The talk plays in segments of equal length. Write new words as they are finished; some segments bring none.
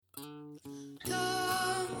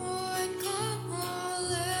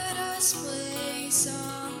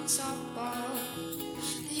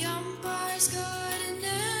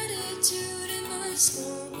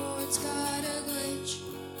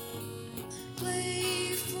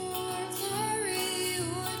play for glory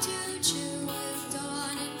or to chill with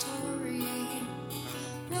Don and Tori.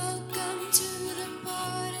 Welcome to the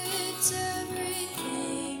pod, it's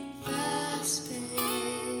Everything Fast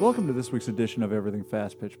Pitch. Welcome to this week's edition of Everything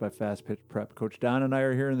Fast Pitch by Fast Pitch Prep. Coach Don and I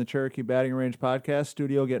are here in the Cherokee Batting Range podcast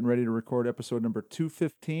studio getting ready to record episode number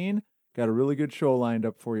 215. Got a really good show lined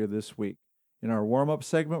up for you this week. In our warm-up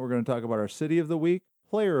segment, we're going to talk about our City of the Week,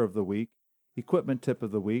 Player of the Week, Equipment Tip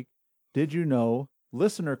of the Week, Did You Know,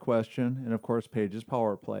 Listener Question, and of course, Paige's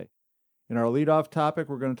Power Play. In our leadoff topic,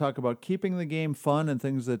 we're going to talk about keeping the game fun and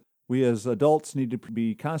things that we as adults need to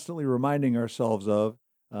be constantly reminding ourselves of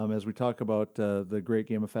as we talk about the great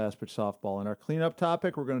game of fast pitch softball. In our cleanup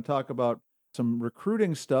topic, we're going to talk about some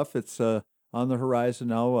recruiting stuff. It's on the horizon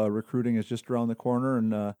now. Recruiting is just around the corner,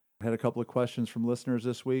 and had a couple of questions from listeners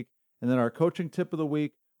this week. And then our coaching tip of the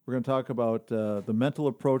week, we're going to talk about the mental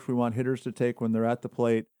approach we want hitters to take when they're at the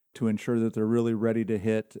plate to ensure that they're really ready to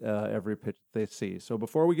hit every pitch they see. So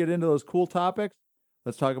before we get into those cool topics,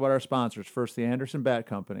 let's talk about our sponsors. First, the Anderson Bat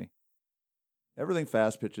Company. Everything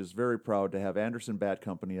Fast Pitch is very proud to have Anderson Bat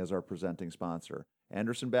Company as our presenting sponsor.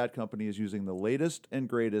 Anderson Bat Company is using the latest and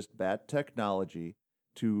greatest bat technology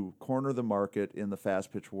to corner the market in the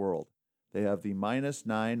fast pitch world. They have the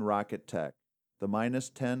 -9 Rocket Tech, the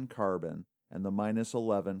 -10 Carbon, and the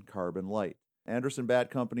 -11 Carbon Light. Anderson Bat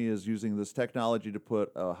Company is using this technology to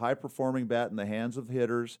put a high-performing bat in the hands of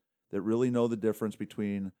hitters that really know the difference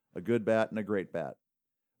between a good bat and a great bat.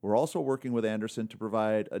 We're also working with Anderson to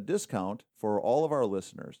provide a discount for all of our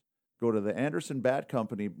listeners. Go to the Anderson Bat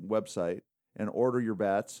Company website and order your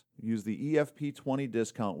bats. Use the EFP20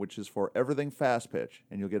 discount, which is for everything fast pitch,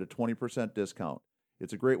 and you'll get a 20% discount.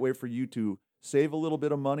 It's a great way for you to save a little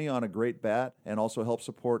bit of money on a great bat and also help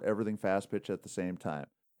support everything fast pitch at the same time.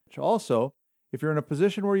 Also, if you're in a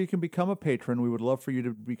position where you can become a patron, we would love for you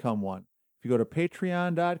to become one. If you go to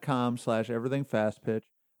patreon.com/everythingfastpitch,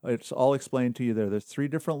 it's all explained to you there. There's 3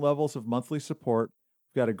 different levels of monthly support.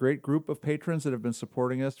 We've got a great group of patrons that have been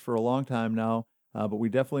supporting us for a long time now, but we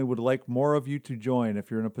definitely would like more of you to join. If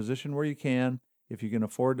you're in a position where you can, if you can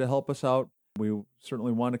afford to help us out, we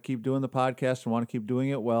certainly want to keep doing the podcast and want to keep doing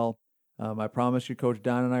it well. I promise you, Coach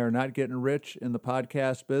Don and I are not getting rich in the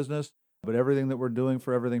podcast business, but everything that we're doing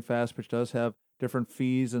for Everything Fast Pitch does have different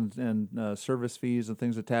fees and service fees and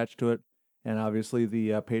things attached to it. And obviously,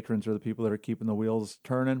 the patrons are the people that are keeping the wheels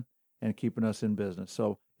turning and keeping us in business.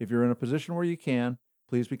 So if you're in a position where you can,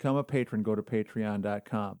 please become a patron. Go to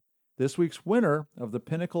patreon.com. This week's winner of the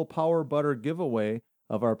Pinnacle Power Butter giveaway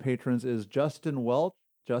of our patrons is Justin Welch.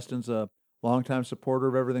 Justin's a longtime supporter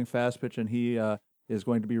of Everything Fast Pitch, and he is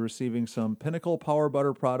going to be receiving some Pinnacle Power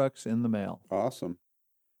Butter products in the mail. Awesome.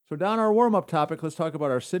 So down our warm-up topic, let's talk about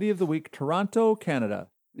our City of the Week, Toronto, Canada.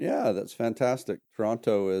 Yeah, that's fantastic.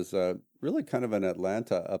 Toronto is really kind of an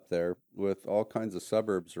Atlanta up there with all kinds of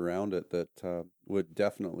suburbs around it that would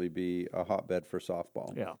definitely be a hotbed for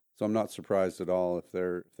softball. Yeah. So I'm not surprised at all if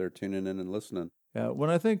they're tuning in and listening. Yeah, when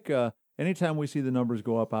I think anytime we see the numbers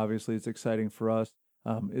go up, obviously it's exciting for us.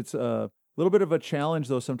 It's a little bit of a challenge,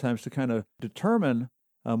 though, sometimes to kind of determine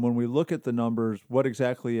when we look at the numbers what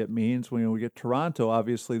exactly it means. When we get Toronto,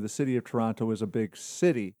 obviously the city of Toronto is a big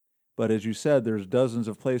city. But as you said, there's dozens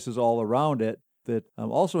of places all around it that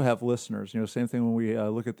also have listeners. Same thing when we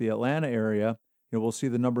look at the Atlanta area. We'll see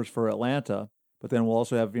the numbers for Atlanta, but then we'll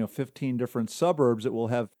also have 15 different suburbs that will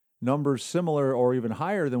have numbers similar or even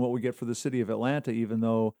higher than what we get for the city of Atlanta, even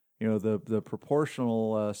though the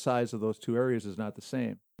proportional size of those two areas is not the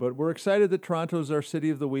same. But we're excited that Toronto is our City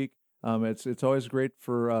of the Week. It's always great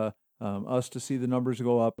for us to see the numbers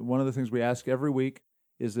go up. One of the things we ask every week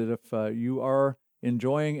is that if you are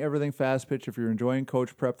enjoying Everything Fast Pitch, if you're enjoying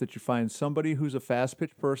Coach Prep, that you find somebody who's a fast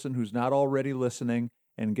pitch person who's not already listening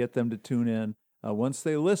and get them to tune in. Once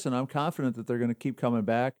they listen, I'm confident that they're going to keep coming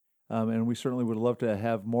back, and we certainly would love to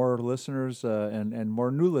have more listeners and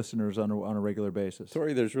more new listeners on a regular basis.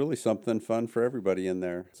 Tori, there's really something fun for everybody in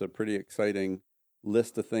there. It's a pretty exciting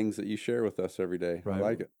list of things that you share with us every day. Right. I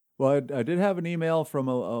like it. Well, I did have an email from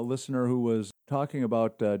a listener who was talking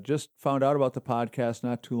about, just found out about the podcast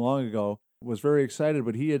not too long ago, was very excited,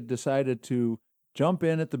 but he had decided to jump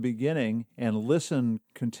in at the beginning and listen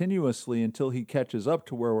continuously until he catches up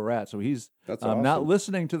to where we're at. So he's awesome. Not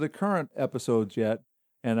listening to the current episodes yet.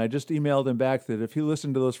 And I just emailed him back that if he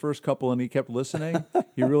listened to those first couple and he kept listening,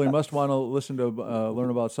 he really must want to listen to learn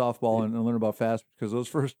about softball and learn about fast, because those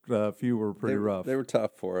first few were pretty rough. They were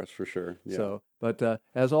tough for us, for sure. Yeah. So, but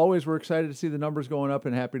as always, we're excited to see the numbers going up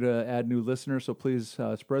and happy to add new listeners. So please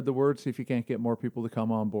spread the word, see if you can't get more people to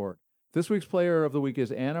come on board. This week's player of the week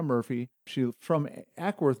is Anna Murphy. She's from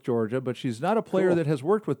Ackworth, Georgia, but she's not a player Cool. that has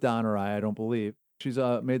worked with Don or I don't believe. She's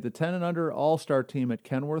made the 10 and under all-star team at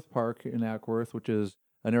Kenworth Park in Ackworth, which is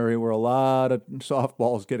an area where a lot of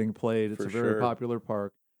softball is getting played. It's For a very sure. popular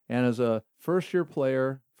park. And as a first-year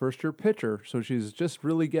player, first-year pitcher, so she's just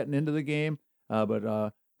really getting into the game,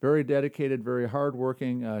 but very dedicated, very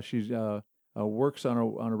hardworking. She works on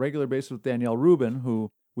a regular basis with Danielle Rubin,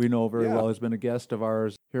 who we know very Yeah. well, has been a guest of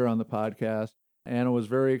ours here on the podcast. Anna was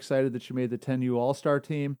very excited that she made the 10U All-Star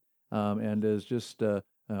team and is just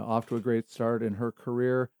off to a great start in her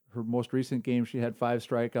career. Her most recent game, she had 5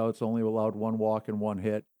 strikeouts, only allowed 1 walk and 1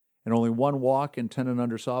 hit, and only 1 walk in 10 and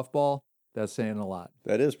under softball. That's saying a lot.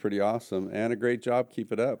 That is pretty awesome, and a great job.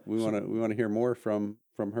 Keep it up. We want to hear more from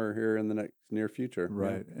her here in the near future.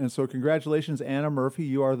 Right. And so congratulations, Anna Murphy.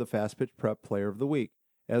 You are the Fast Pitch Prep Player of the Week.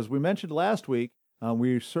 As we mentioned last week,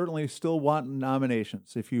 we certainly still want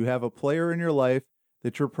nominations. If you have a player in your life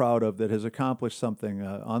that you're proud of that has accomplished something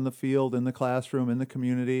on the field, in the classroom, in the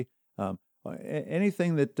community,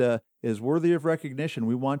 anything that is worthy of recognition,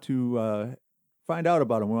 we want to find out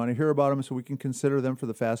about them. We want to hear about them so we can consider them for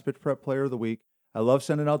the Fast Pitch Prep Player of the Week. I love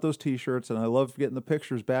sending out those T-shirts, and I love getting the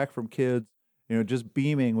pictures back from kids, just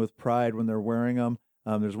beaming with pride when they're wearing them.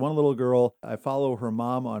 There's one little girl, I follow her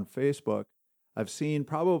mom on Facebook. I've seen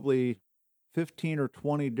probably 15 or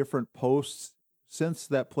 20 different posts since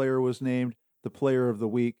that player was named the Player of the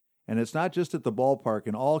Week. And it's not just at the ballpark,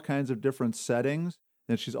 in all kinds of different settings.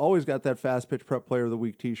 And she's always got that Fast Pitch Prep Player of the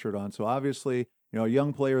Week T-shirt on. So obviously, a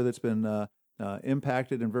young player that's been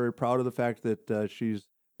impacted, and very proud of the fact that she's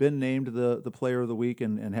been named the Player of the Week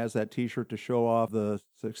and has that T-shirt to show off the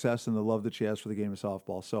success and the love that she has for the game of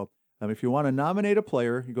softball. So if you want to nominate a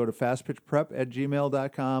player, you go to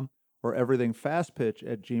fastpitchprep@gmail.com or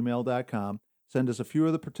everythingfastpitch@gmail.com. Send us a few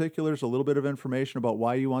of the particulars, a little bit of information about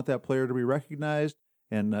why you want that player to be recognized,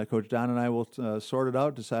 and Coach Don and I will sort it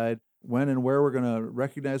out, decide when and where we're going to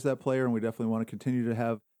recognize that player, and we definitely want to continue to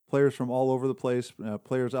have players from all over the place,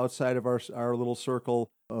 players outside of our little circle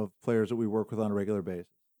of players that we work with on a regular basis.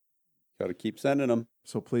 Got to keep sending them.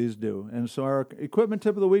 So please do. And so our equipment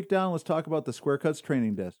tip of the week, Don, let's talk about the Square Cuts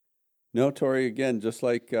training disc. No, Tori, again, just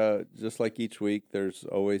like each week, there's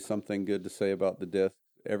always something good to say about the disc.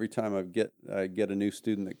 Every time I get a new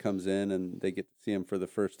student that comes in and they get to see them for the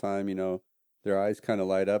first time, their eyes kind of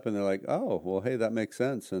light up and they're like, oh, well, hey, that makes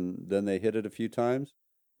sense. And then they hit it a few times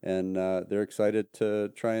and they're excited to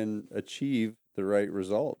try and achieve the right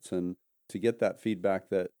results and to get that feedback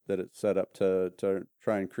that it's set up to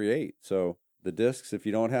try and create. So the discs, if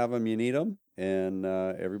you don't have them, you need them. And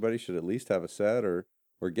everybody should at least have a set or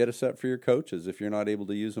get a set for your coaches. If you're not able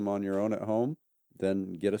to use them on your own at home,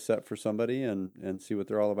 then get a set for somebody and see what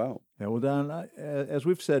they're all about. Yeah, well, Don, as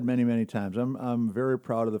we've said many, many times, I'm very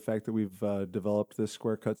proud of the fact that we've developed this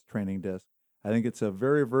Square Cuts training disc. I think it's a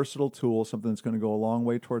very versatile tool, something that's going to go a long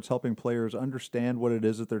way towards helping players understand what it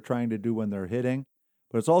is that they're trying to do when they're hitting.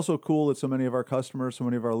 But it's also cool that so many of our customers, so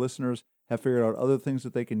many of our listeners have figured out other things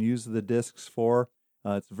that they can use the discs for.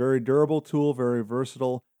 It's a very durable tool, very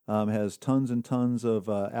versatile, has tons and tons of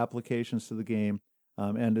applications to the game.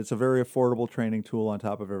 And it's a very affordable training tool on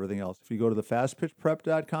top of everything else. If you go to the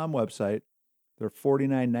fastpitchprep.com website, they're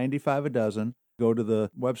 $49.95 a dozen. Go to the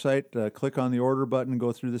website, click on the order button,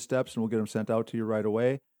 go through the steps, and we'll get them sent out to you right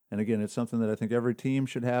away. And again, it's something that I think every team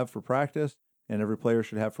should have for practice and every player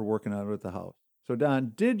should have for working out at the house. So,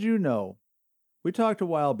 Don, did you know, we talked a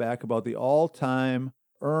while back about the all-time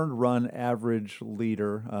earned run average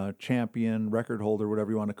leader, champion, record holder, whatever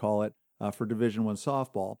you want to call it, for Division I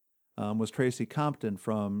softball. Was Tracy Compton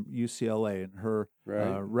from UCLA. And her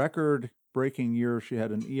record-breaking year, she had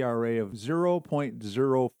an ERA of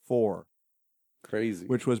 0.04. Crazy.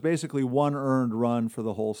 Which was basically 1 earned run for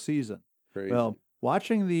the whole season. Crazy. Well,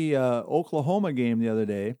 watching the Oklahoma game the other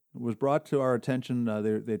day, it was brought to our attention,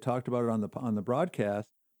 they talked about it on the broadcast,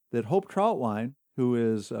 that Hope Troutwine, who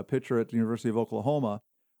is a pitcher at the University of Oklahoma,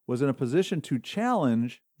 was in a position to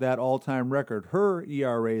challenge that all-time record. Her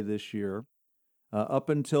ERA this year, up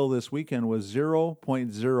until this weekend, was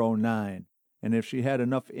 0.09. And if she had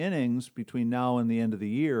enough innings between now and the end of the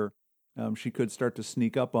year, she could start to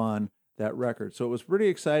sneak up on that record. So it was pretty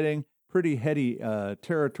exciting, pretty heady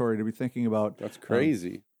territory to be thinking about. That's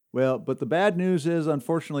crazy. Well, but the bad news is,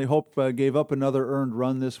 unfortunately, Hope gave up another earned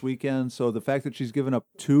run this weekend. So the fact that she's given up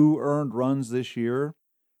 2 earned runs this year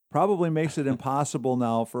probably makes it impossible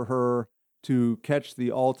now for her to catch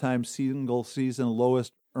the all-time single-season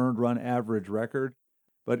lowest earned run average record.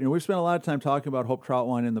 But we've spent a lot of time talking about Hope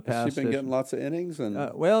Troutwine in the past. Has she been getting lots of innings? And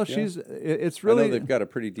well, yeah. it's really. I know they've got a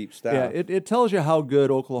pretty deep staff. Yeah, it tells you how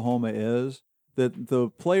good Oklahoma is. that the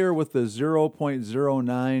player with the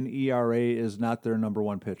 0.09 ERA is not their number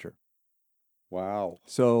one pitcher. Wow.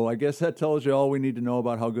 So I guess that tells you all we need to know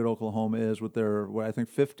about how good Oklahoma is with their, I think,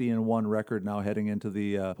 50-1 record now heading into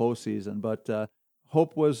the postseason. But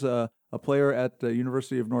Hope was a player at the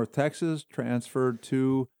University of North Texas, transferred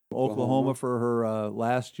to Oklahoma for her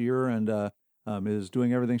last year, and is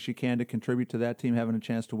doing everything she can to contribute to that team having a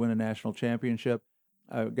chance to win a national championship.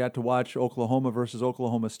 I got to watch Oklahoma versus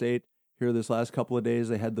Oklahoma State here this last couple of days.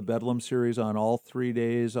 They had the Bedlam series on all 3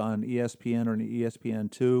 days on ESPN or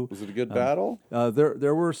ESPN2. Was it a good battle?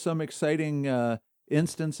 There were some exciting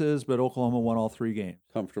instances, but Oklahoma won all 3 games.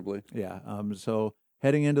 Comfortably. Yeah. So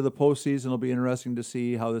heading into the postseason, it'll be interesting to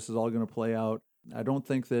see how this is all going to play out. I don't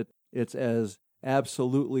think that it's as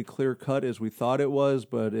absolutely clear-cut as we thought it was,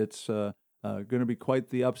 but it's going to be quite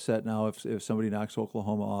the upset now if somebody knocks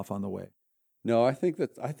Oklahoma off on the way. No, I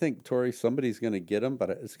think Tori, somebody's going to get them,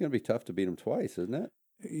 but it's going to be tough to beat them twice, isn't it?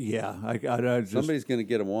 Yeah, somebody's going to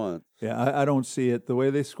get them once. Yeah, I don't see it. The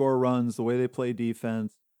way they score runs, the way they play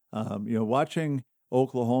defense. Watching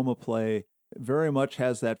Oklahoma play very much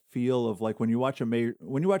has that feel of like when you watch a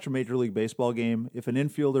Major League Baseball game. If an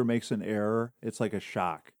infielder makes an error, it's like a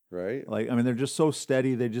shock. Right. They're just so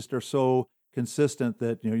steady. They just are so consistent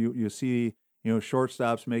that you see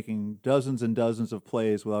shortstops making dozens and dozens of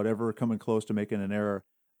plays without ever coming close to making an error.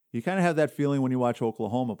 You kind of have that feeling when you watch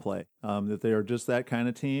Oklahoma play, that they are just that kind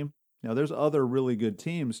of team. Now, there's other really good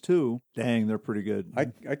teams, too. Dang, they're pretty good.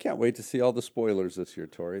 I can't wait to see all the spoilers this year,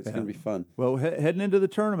 Tori. It's going to be fun. Well, heading into the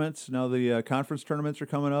tournaments, now the conference tournaments are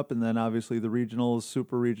coming up, and then obviously the regionals,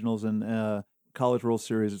 super regionals, and College World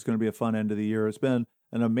Series. It's going to be a fun end of the year. It's been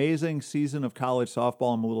an amazing season of college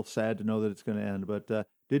softball. I'm a little sad to know that it's going to end, but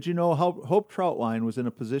did you know Hope Troutwine was in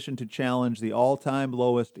a position to challenge the all-time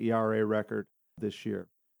lowest ERA record this year?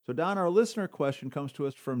 So, Don, our listener question comes to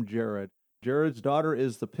us from Jared. Jared's daughter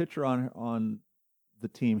is the pitcher on the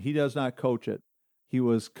team. He does not coach it. He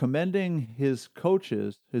was commending his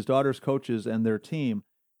daughter's coaches, and their team.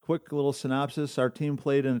 Quick little synopsis. Our team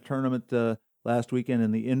played in a tournament last weekend,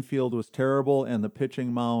 and the infield was terrible, and the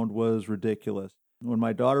pitching mound was ridiculous. When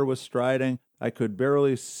my daughter was striding, I could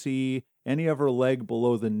barely see any of her leg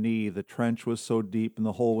below the knee. The trench was so deep, and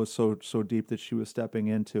the hole was so deep that she was stepping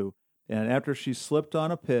into. And after she slipped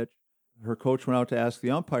on a pitch, her coach went out to ask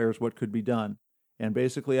the umpires what could be done. And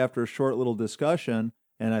basically, after a short little discussion,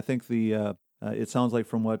 and I think it sounds like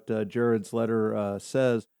from what Jared's letter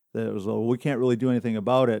says, that it was, we can't really do anything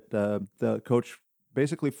about it. The coach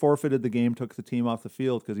basically forfeited the game, took the team off the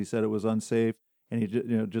field because he said it was unsafe.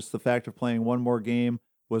 And just the fact of playing one more game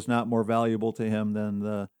was not more valuable to him than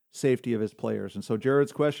the safety of his players. And so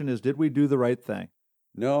Jared's question is, did we do the right thing?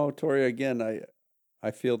 No, Tori, again,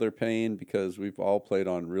 I feel their pain because we've all played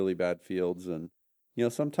on really bad fields. And,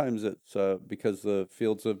 sometimes it's because the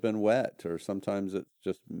fields have been wet, or sometimes it's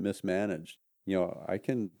just mismanaged. I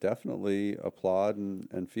can definitely applaud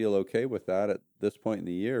and feel okay with that at this point in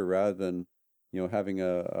the year rather than, having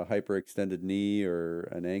a hyperextended knee or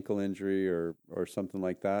an ankle injury or something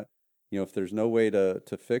like that. If there's no way to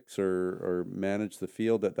fix or manage the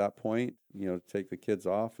field at that point, take the kids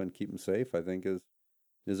off and keep them safe, I think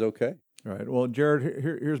is okay. All right. Well, Jared,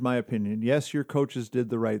 here's my opinion. Yes, your coaches did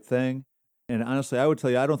the right thing. And honestly, I would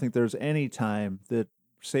tell you, I don't think there's any time that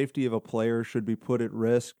safety of a player should be put at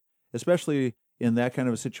risk, especially in that kind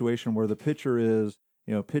of a situation where the pitcher is,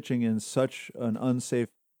 pitching in such an unsafe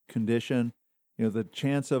condition. The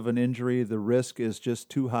chance of an injury, the risk is just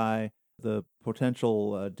too high. The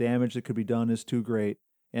potential damage that could be done is too great.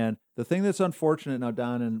 And the thing that's unfortunate now,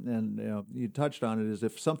 Don, and you touched on it, is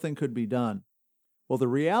if something could be done. Well, the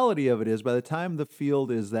reality of it is by the time the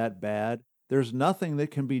field is that bad, there's nothing that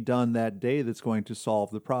can be done that day that's going to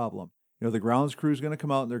solve the problem. The grounds crew is going to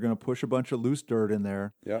come out and they're going to push a bunch of loose dirt in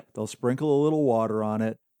there. Yeah. They'll sprinkle a little water on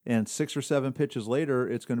it. And 6 or 7 pitches later,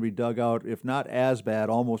 it's going to be dug out, if not as bad,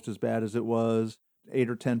 almost as bad as it was 8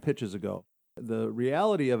 or 10 pitches ago. The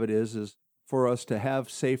reality of it is for us to have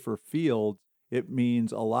safer fields, it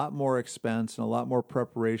means a lot more expense and a lot more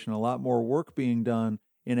preparation, a lot more work being done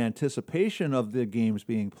in anticipation of the games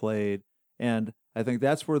being played. And I think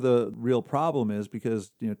that's where the real problem is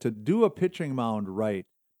because, to do a pitching mound right,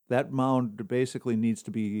 that mound basically needs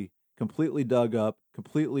to be completely dug up,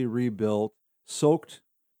 completely rebuilt, soaked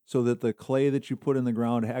so that the clay that you put in the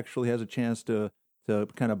ground actually has a chance to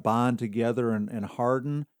kind of bond together and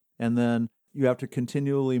harden. And then you have to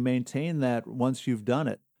continually maintain that once you've done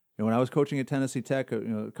it. When I was coaching at Tennessee Tech,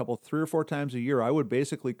 a couple, 3 or 4 times a year, I would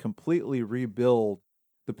basically completely rebuild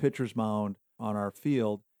the pitcher's mound on our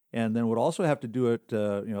field, and then would also have to do it,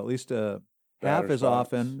 at least half as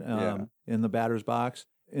often in the batter's box.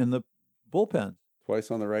 In the bullpens.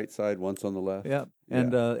 Twice on the right side, once on the left. Yeah,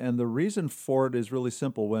 and the reason for it is really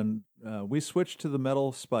simple. When we switched to the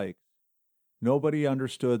metal spikes, nobody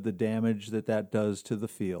understood the damage that does to the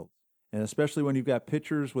field, and especially when you've got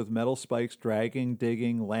pitchers with metal spikes dragging,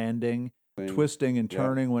 digging, landing, twisting, and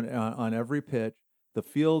turning when on every pitch. The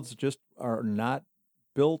fields just are not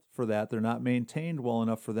built for that. They're not maintained well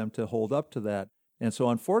enough for them to hold up to that. And so,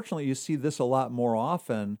 unfortunately, you see this a lot more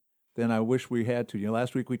often than I wish we had to.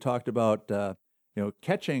 Last week we talked about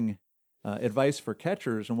catching advice for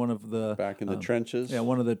catchers, and one of the back in the trenches. Yeah,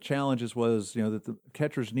 one of the challenges was that the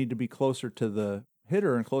catchers need to be closer to the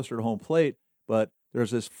hitter and closer to home plate, but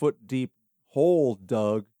there's this foot deep hole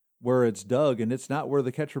dug where it's dug, and it's not where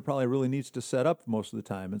the catcher probably really needs to set up most of the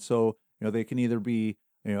time. And so they can either be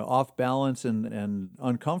off balance and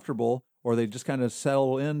uncomfortable, or they just kind of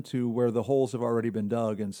settle into where the holes have already been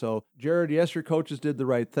dug. And so, Jared, yes, your coaches did the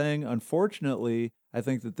right thing. Unfortunately, I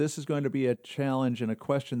think that this is going to be a challenge and a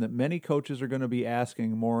question that many coaches are going to be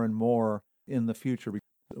asking more and more in the future.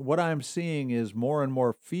 What I'm seeing is more and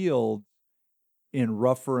more fields in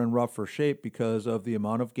rougher and rougher shape because of the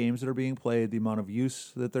amount of games that are being played, the amount of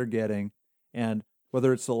use that they're getting, and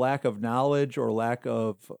whether it's the lack of knowledge or lack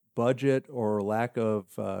of budget or lack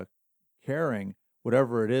of caring,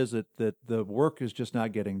 whatever it is, that the work is just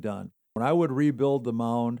not getting done. When I would rebuild the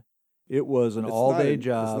mound, it was an all-day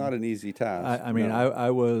job. It's not an easy task. I mean, no.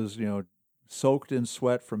 I was soaked in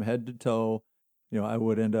sweat from head to toe. I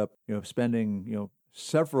would end up spending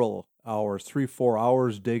several hours, 3-4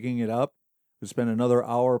 hours digging it up. Would spend another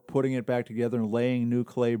hour putting it back together and laying new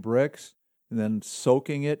clay bricks, and then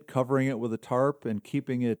soaking it, covering it with a tarp, and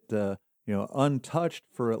keeping it untouched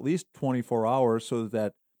for at least 24 hours so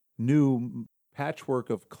that new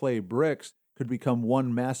patchwork of clay bricks could become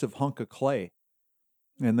one massive hunk of clay.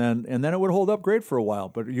 And then it would hold up great for a while,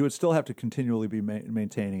 but you would still have to continually be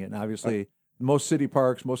maintaining it. And obviously, most city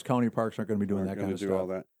parks, most county parks aren't going to be doing that kind of stuff. All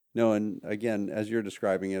that. No, and again, as you're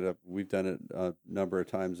describing it, we've done it a number of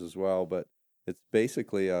times as well, but it's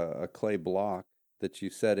basically a clay block that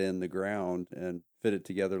you set in the ground and fit it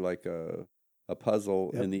together like a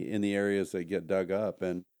puzzle. Yep. in the areas that get dug up.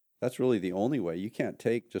 And that's really the only way. You can't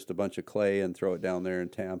take just a bunch of clay and throw it down there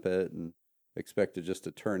and tamp it and expect it just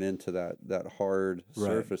to turn into that hard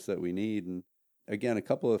surface that we need. And again, a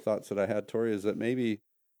couple of thoughts that I had, Tori, is that maybe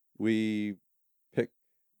we pick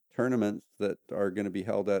tournaments that are going to be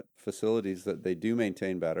held at facilities that they do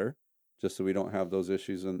maintain better, just so we don't have those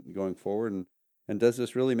issues going forward. And does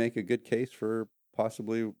this really make a good case for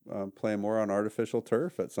possibly playing more on artificial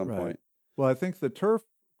turf at some point? Well, I think the turf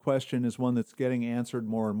question is one that's getting answered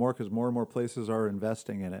more and more because more and more places are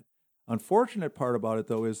investing in it. Unfortunate part about it,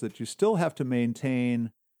 though, is that you still have to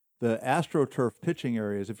maintain the AstroTurf pitching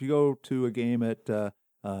areas. If you go to a game at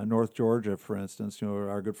North Georgia, for instance,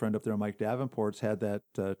 our good friend up there, Mike Davenport's had that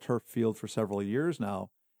turf field for several years now.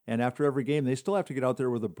 And after every game, they still have to get out there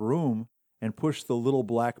with a broom and push the little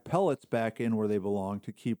black pellets back in where they belong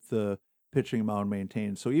to keep the pitching mound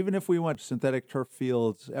maintained. So even if we went synthetic turf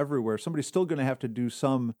fields everywhere, somebody's still going to have to do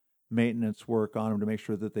some maintenance work on them to make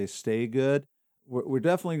sure that they stay good. We're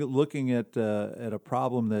definitely looking at a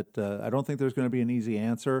problem that I don't think there's going to be an easy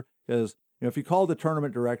answer, because if you called the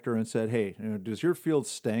tournament director and said, hey, does your field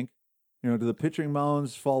stink? Do the pitching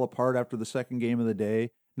mounds fall apart after the second game of the day?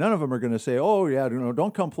 None of them are going to say, oh, yeah,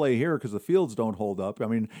 don't come play here because the fields don't hold up. I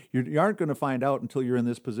mean, you aren't going to find out until you're in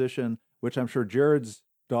this position, which I'm sure Jared's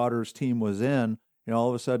daughter's team was in. All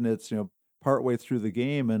of a sudden it's, partway through the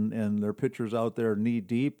game and their pitcher's out there knee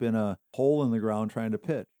deep in a hole in the ground trying to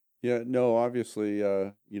pitch. Yeah, no, obviously,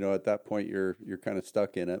 at that point you're kind of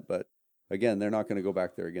stuck in it. But again, they're not going to go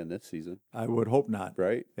back there again this season. I would hope not.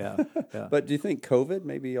 Right? Yeah. But do you think COVID,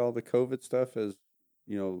 maybe all the COVID stuff has,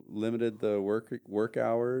 limited the work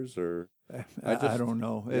hours, or I don't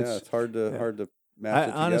know. It's hard to match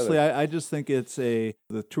it together. Honestly, I just think it's the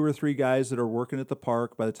 2 or 3 guys that are working at the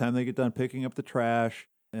park. By the time they get done picking up the trash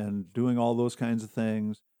and doing all those kinds of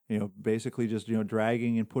things, basically just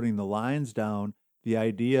dragging and putting the lines down. The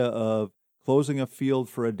idea of closing a field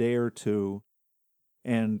for a day or two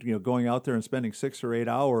and going out there and spending 6 or 8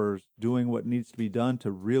 hours doing what needs to be done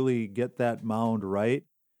to really get that mound right,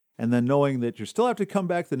 and then knowing that you still have to come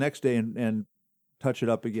back the next day and touch it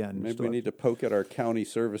up again. Maybe we need to poke at our county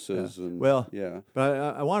services. Yeah. But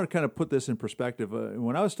I want to kind of put this in perspective.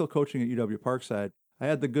 When I was still coaching at UW Parkside, I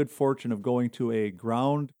had the good fortune of going to a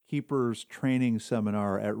groundkeepers training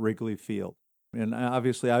seminar at Wrigley Field. And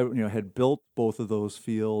obviously, I had built both of those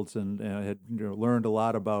fields and had learned a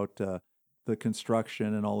lot about the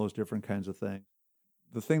construction and all those different kinds of things.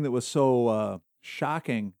 The thing that was so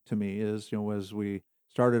shocking to me is, as we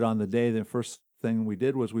started on the day, the first thing we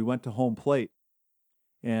did was we went to home plate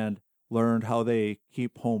and learned how they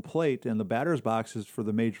keep home plate and the batter's boxes for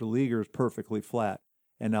the major leaguers perfectly flat.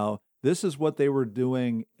 And now this is what they were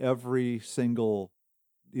doing every single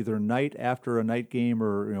either night after a night game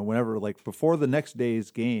or whenever, like before the next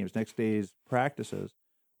day's games, next day's practices.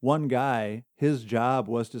 One guy, his job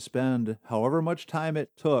was to spend however much time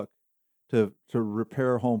it took to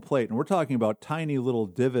repair home plate. And we're talking about tiny little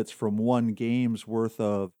divots from one game's worth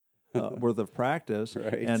of practice.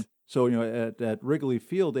 Right. And so, at Wrigley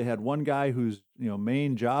Field, they had one guy whose,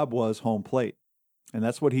 main job was home plate. And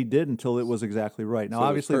that's what he did until it was exactly right. Now, So it was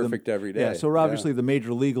obviously, perfect every day. Yeah, so obviously the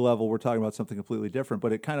major league level, we're talking about something completely different.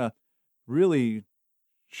 But it kind of really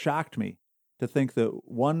shocked me to think that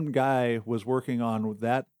one guy was working on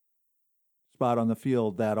that spot on the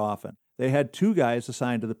field that often. They had two guys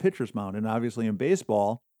assigned to the pitcher's mound. And obviously in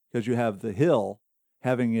baseball, because you have the hill,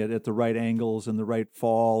 having it at the right angles and the right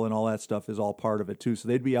fall and all that stuff is all part of it too. So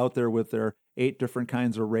they'd be out there with their 8 different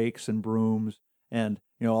kinds of rakes and brooms and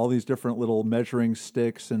all these different little measuring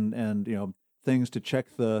sticks and things to check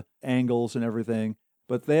the angles and everything.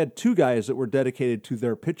 But they had two guys that were dedicated to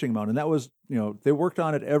their pitching mound, and that was they worked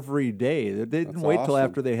on it every day. They didn't wait till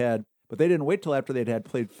after they had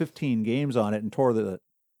played 15 games on it and tore the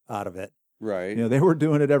out of it. Right. They were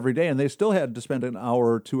doing it every day, and they still had to spend an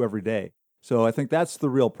hour or two every day. So I think that's the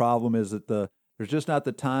real problem, is that there's just not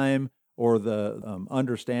the time or the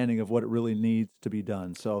understanding of what it really needs to be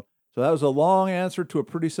done. So that was a long answer to a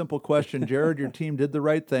pretty simple question. Jared, your team did the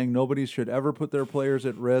right thing. Nobody should ever put their players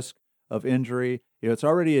at risk of injury. It's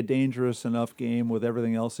already a dangerous enough game with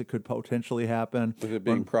everything else that could potentially happen. With it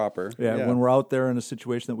being proper. Yeah, when we're out there in a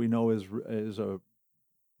situation that we know is a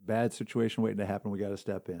bad situation waiting to happen, we got to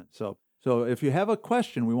step in. So if you have a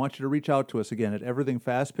question, we want you to reach out to us again at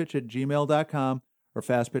everythingfastpitch@gmail.com or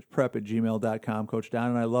fastpitchprep@gmail.com. Coach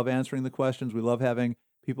Don and I love answering the questions. We love having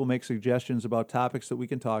people make suggestions about topics that we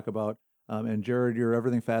can talk about. And Jared, your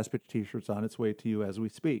Everything Fast Pitch t-shirt's on its way to you as we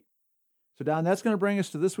speak. So Don, that's going to bring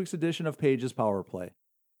us to this week's edition of Paige's Power Play.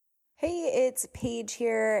 Hey, it's Paige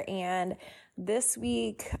here, and this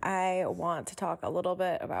week I want to talk a little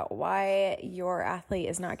bit about why your athlete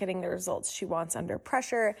is not getting the results she wants under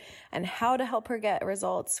pressure and how to help her get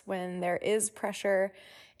results when there is pressure.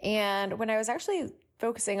 And when I was actually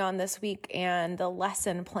focusing on this week and the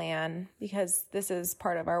lesson plan, because this is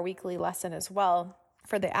part of our weekly lesson as well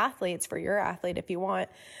for the athletes, for your athlete if you want,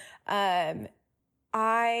 I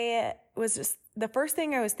was just, the first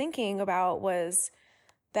thing I was thinking about was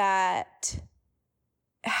that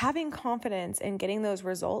having confidence in getting those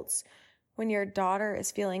results when your daughter is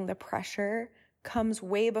feeling the pressure comes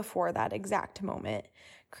way before that exact moment.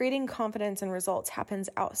 Creating confidence and results happens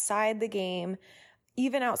outside the game,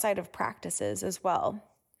 even outside of practices as well.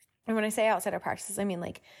 And when I say outside of practices, I mean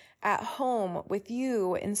like at home with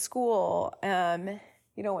you, in school, in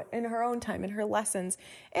her own time, in her lessons.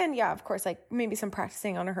 And yeah, of course, like maybe some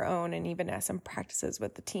practicing on her own and even some practices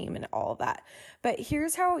with the team and all of that. But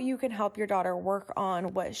here's how you can help your daughter work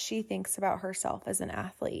on what she thinks about herself as an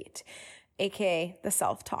athlete, aka the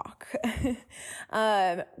self-talk.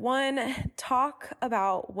 One, talk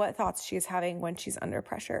about what thoughts she's having when she's under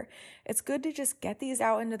pressure. It's good to just get these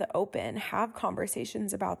out into the open, have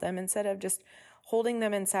conversations about them instead of just holding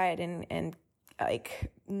them inside and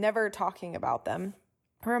like never talking about them.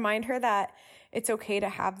 Remind her that it's okay to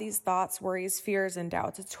have these thoughts, worries, fears, and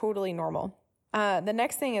doubts. It's totally normal. The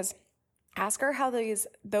next thing is ask her how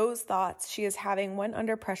those thoughts she is having when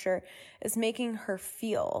under pressure is making her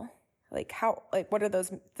feel. What are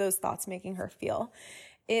those thoughts making her feel?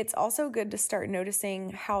 It's also good to start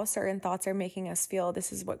noticing how certain thoughts are making us feel.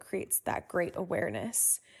 This is what creates that great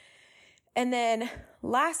awareness. And then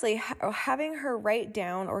lastly, having her write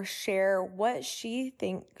down or share what she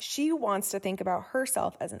wants to think about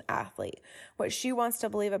herself as an athlete, what she wants to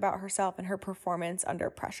believe about herself and her performance under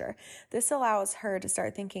pressure. This allows her to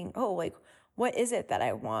start thinking, what is it that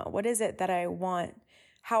I want? What is it that I want?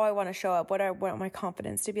 How I want to show up? What I want my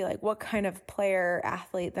confidence to be like? What kind of player,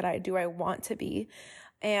 athlete that I want to be?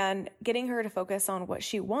 And getting her to focus on what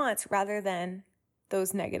she wants rather than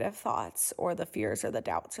those negative thoughts or the fears or the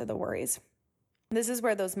doubts or the worries. This is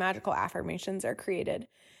where those magical affirmations are created.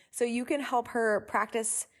 So you can help her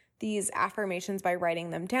practice these affirmations by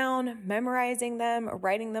writing them down, memorizing them, or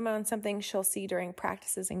writing them on something she'll see during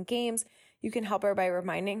practices and games. You can help her by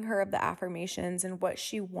reminding her of the affirmations and what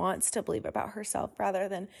she wants to believe about herself rather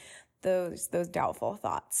than those doubtful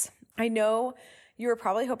thoughts. I know you were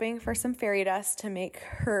probably hoping for some fairy dust to make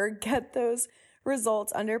her get those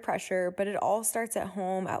results under pressure, but it all starts at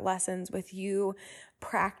home at lessons with you.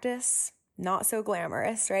 Practice not so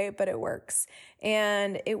glamorous, right? But it works.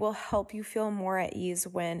 And it will help you feel more at ease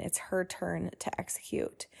when it's her turn to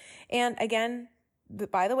execute. And again,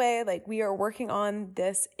 by the way, like we are working on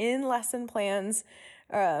this in lesson plans,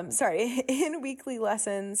 in weekly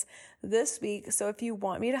lessons this week. So if you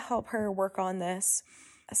want me to help her work on this,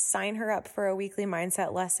 sign her up for a weekly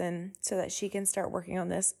mindset lesson so that she can start working on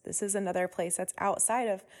this. This is another place that's outside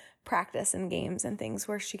of practice and games and things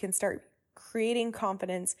where she can start creating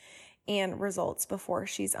confidence and results before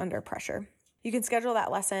she's under pressure. You can schedule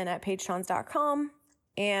that lesson at paigetons.com,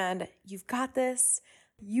 and you've got this.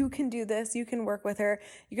 You can do this. You can work with her.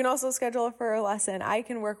 You can also schedule for a lesson. I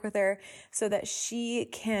can work with her so that she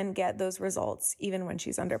can get those results even when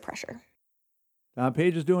she's under pressure.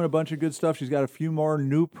 Paige is doing a bunch of good stuff. She's got a few more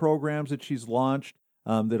new programs that she's launched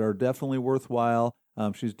that are definitely worthwhile.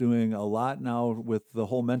 She's doing a lot now with the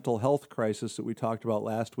whole mental health crisis that we talked about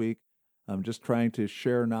last week. Just trying to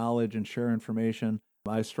share knowledge and share information.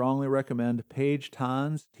 I strongly recommend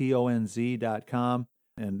PaigeTonz, TONZ.com.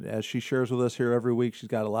 And as she shares with us here every week, she's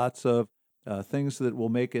got lots of things that will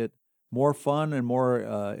make it more fun and more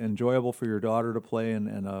enjoyable for your daughter to play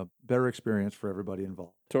and a better experience for everybody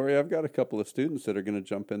involved. Tori, I've got a couple of students that are going to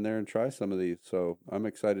jump in there and try some of these. So I'm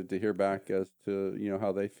excited to hear back as to,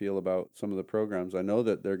 how they feel about some of the programs. I know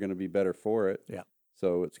that they're going to be better for it. Yeah.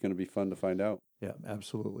 So it's going to be fun to find out. Yeah,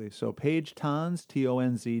 absolutely. So PaigeTonz,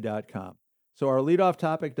 TONZ.com. So our leadoff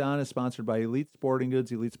topic, Don, is sponsored by Elite Sporting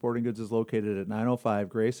Goods. Elite Sporting Goods is located at 905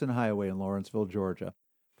 Grayson Highway in Lawrenceville, Georgia.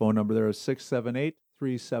 Phone number there is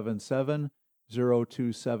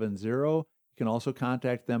 678-377-0270. You can also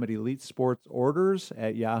contact them at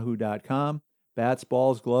EliteSportsOrders@yahoo.com. Bats,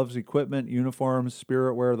 balls, gloves, equipment, uniforms,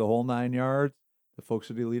 spirit wear, the whole 9 yards. The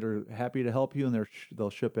folks at Elite are happy to help you, and they'll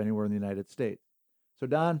ship anywhere in the United States. So,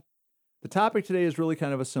 Don, the topic today is really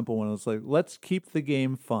kind of a simple one. It's like, let's keep the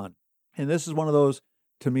game fun. And this is one of those,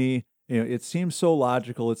 to me, it seems so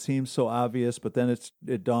logical, it seems so obvious, but then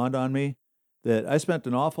it dawned on me that I spent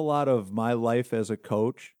an awful lot of my life as a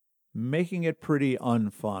coach making it pretty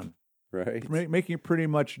unfun. Right. Making it pretty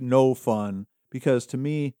much no fun, because to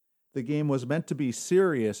me, the game was meant to be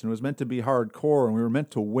serious and it was meant to be hardcore, and we were meant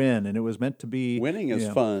to win, and it was meant to be... Winning is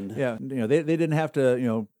fun. Yeah. They didn't have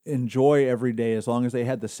to, enjoy every day as long as they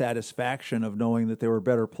had the satisfaction of knowing that they were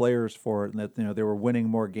better players for it and that, they were winning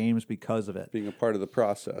more games because of it. Being a part of the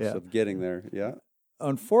process of getting there. Yeah.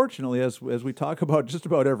 Unfortunately, as we talk about just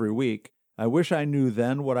about every week, I wish I knew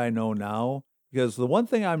then what I know now, because the one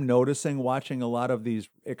thing I'm noticing watching a lot of these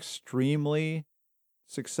extremely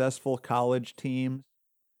successful college teams,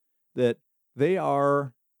 that they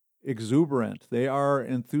are exuberant, they are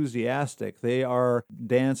enthusiastic, they are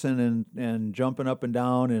dancing and jumping up and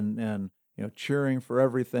down and cheering for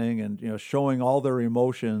everything and showing all their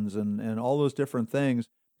emotions and all those different things.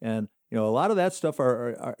 And a lot of that stuff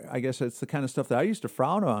are I guess it's the kind of stuff that I used to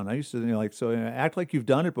frown on. I used to act like you've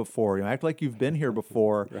done it before, act like you've been here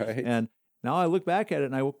before. Right. And now I look back at it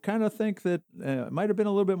and I kind of think that it might have been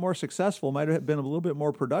a little bit more successful, might have been a little bit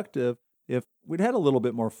more productive if we'd had a little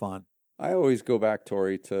bit more fun. I always go back,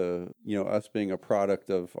 Tori, to, us being a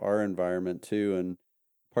product of our environment too. And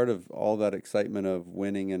part of all that excitement of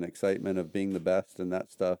winning and excitement of being the best and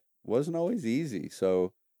that stuff wasn't always easy.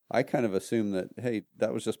 So I kind of assumed that, hey,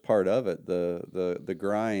 that was just part of it, the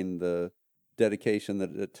grind, the dedication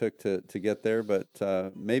that it took to get there. But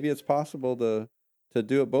maybe it's possible to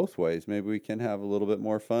do it both ways. Maybe we can have a little bit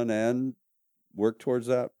more fun and work towards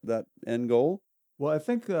that end goal. Well, I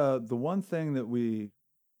think the one thing that we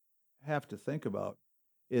have to think about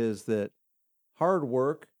is that hard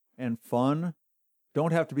work and fun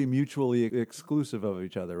don't have to be mutually exclusive of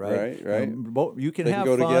each other, right? Right. You can They have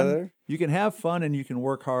can go fun. together. You can have fun and you can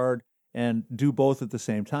work hard and do both at the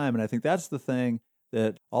same time. And I think that's the thing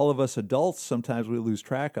that all of us adults sometimes we lose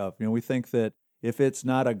track of. We think that if it's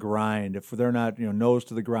not a grind, if they're not nose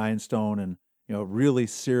to the grindstone and really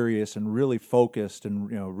serious and really focused and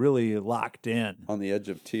really locked in On the edge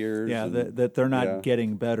of tears. Yeah, that they're not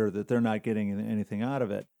getting better, that they're not getting anything out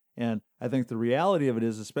of it. And I think the reality of it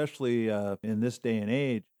is, especially in this day and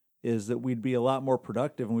age, is that we'd be a lot more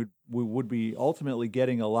productive and we would be ultimately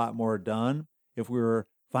getting a lot more done if we were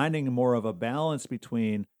finding more of a balance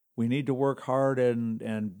between we need to work hard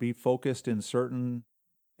and be focused in certain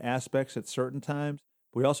aspects at certain times.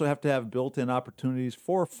 We also have to have built-in opportunities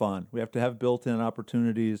for fun. We have to have built-in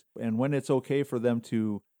opportunities, and when it's okay for them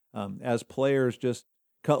to, as players, just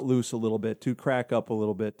cut loose a little bit, to crack up a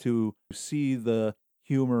little bit, to see the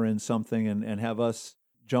humor in something and have us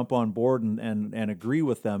jump on board and agree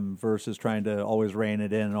with them versus trying to always rein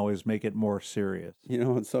it in and always make it more serious.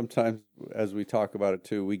 And sometimes as we talk about it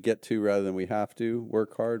too, we get to rather than we have to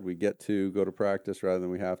work hard. We get to go to practice rather than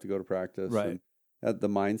we have to go to practice. Right. And at the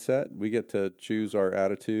mindset, we get to choose our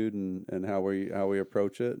attitude and how we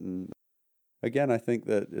approach it. And again, I think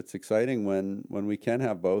that it's exciting when we can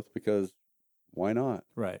have both, because why not?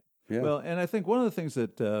 Right. Yeah. Well, and I think one of the things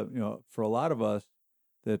that, for a lot of us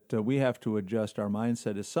that we have to adjust our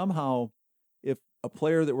mindset is somehow if a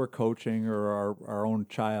player that we're coaching or our own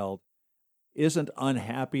child isn't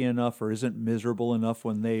unhappy enough or isn't miserable enough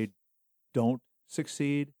when they don't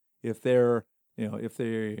succeed, if they're, if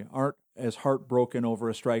they aren't as heartbroken over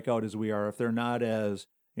a strikeout as we are, if they're not as,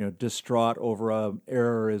 distraught over an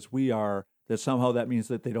error as we are, that somehow that means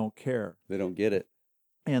that they don't care. They don't get it.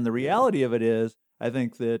 And the reality of it is, I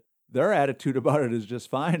think that their attitude about it is just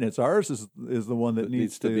fine. It's ours is the one that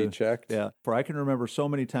needs to be checked. Yeah. For I can remember so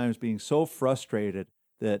many times being so frustrated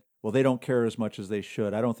that, well, they don't care as much as they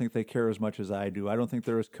should. I don't think they care as much as I do. I don't think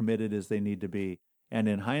they're as committed as they need to be. And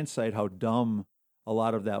in hindsight, how dumb a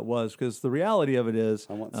lot of that was, because the reality of it is,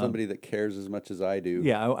 I want somebody that cares as much as I do.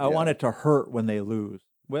 Yeah, I want it to hurt when they lose.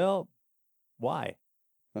 Well, why?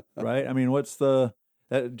 Right? I mean,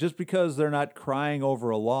 just because they're not crying over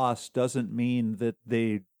a loss doesn't mean that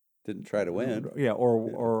they didn't try to win. Yeah,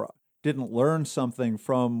 or didn't learn something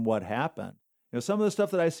from what happened. Some of the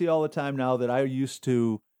stuff that I see all the time now that I used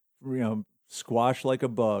to, squash like a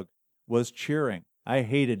bug was cheering. I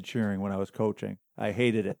hated cheering when I was coaching. I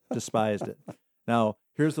hated it, despised it. Now,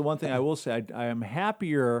 here's the one thing I will say. I am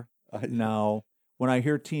happier now when I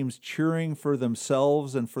hear teams cheering for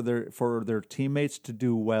themselves and for their teammates to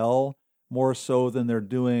do well, more so than they're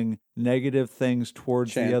doing negative things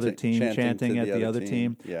towards the other team, chanting at the other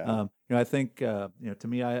team. Yeah. I think, to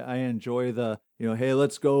me, I enjoy the, hey,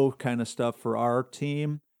 let's go kind of stuff for our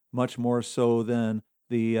team much more so than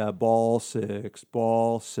the ball six,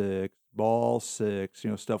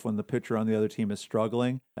 stuff when the pitcher on the other team is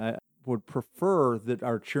struggling. I would prefer that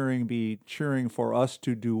our cheering be cheering for us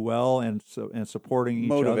to do well and supporting each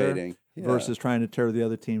Motivating. other versus trying to tear the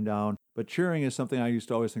other team down. But cheering is something I used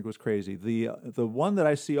to always think was crazy. The one that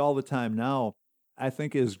I see all the time now, I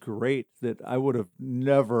think is great, that I would have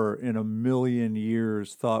never in a million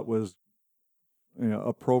years thought was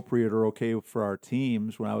appropriate or okay for our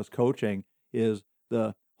teams when I was coaching, is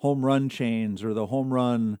the home run chains or the home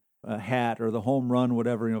run hat or the home run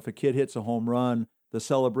whatever. If a kid hits a home run, the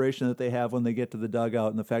celebration that they have when they get to the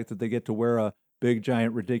dugout and the fact that they get to wear a big,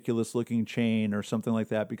 giant, ridiculous-looking chain or something like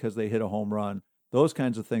that because they hit a home run. Those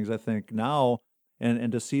kinds of things, I think, now,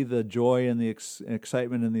 and to see the joy and the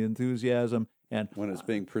excitement and the enthusiasm. And when it's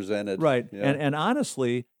being presented. Right. Yeah. And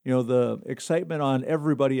honestly, the excitement on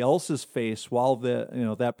everybody else's face while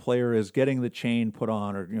that player is getting the chain put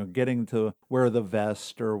on or, getting to wear the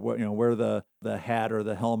vest or, wear the hat or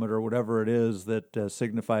the helmet or whatever it is that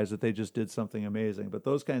signifies that they just did something amazing. But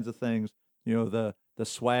those kinds of things, the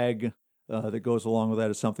swag that goes along with that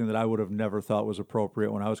is something that I would have never thought was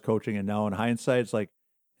appropriate when I was coaching. And now in hindsight, it's like,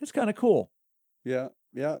 it's kind of cool. Yeah.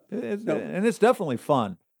 Yeah. And it's definitely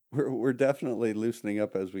fun. We're definitely loosening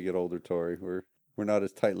up as we get older, Tori. We're not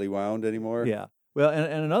as tightly wound anymore. Yeah. Well,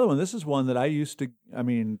 and another one, this is one that I used to,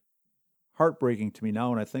 heartbreaking to me now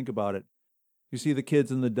when I think about it. You see the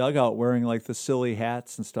kids in the dugout wearing like the silly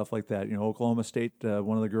hats and stuff like that. Oklahoma State,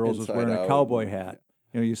 one of the girls was wearing a cowboy hat.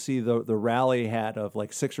 You see the rally hat of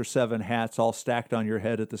like 6 or 7 hats all stacked on your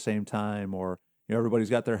head at the same time, or everybody's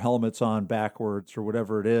got their helmets on backwards or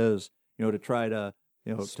whatever it is, to try to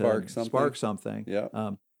spark something.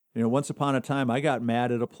 Yeah. Once upon a time, I got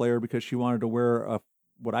mad at a player because she wanted to wear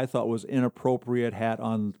what I thought was inappropriate hat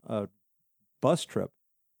on a bus trip,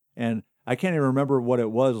 and I can't even remember what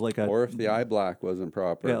it was. Or if the eye black wasn't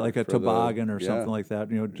proper. Yeah, like a toboggan or something like that.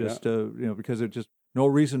 Because it just no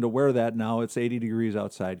reason to wear that now. It's 80 degrees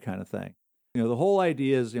outside, kind of thing. The whole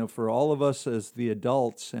idea is, for all of us as the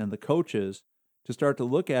adults and the coaches to start to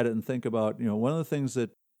look at it and think about, one of the things that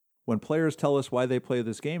when players tell us why they play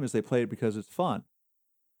this game is they play it because it's fun.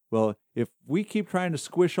 Well, if we keep trying to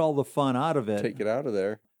squish all the fun out of it, take it out of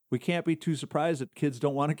there, we can't be too surprised that kids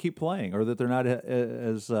don't want to keep playing or that they're not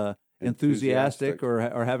as enthusiastic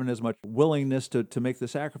or having as much willingness to make the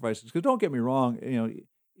sacrifices. Because don't get me wrong,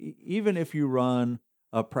 even if you run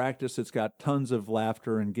a practice that's got tons of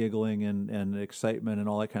laughter and giggling and excitement and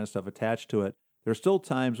all that kind of stuff attached to it, there's still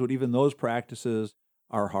times when even those practices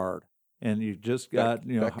are hard. And you just got,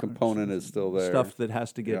 that component is still there. Stuff that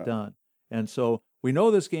has to get done. And so we know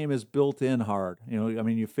this game is built in hard.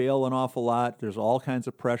 You fail an awful lot. There's all kinds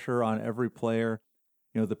of pressure on every player.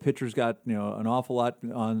 The pitcher's got, an awful lot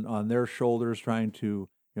on their shoulders trying to,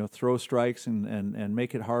 throw strikes and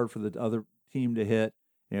make it hard for the other team to hit.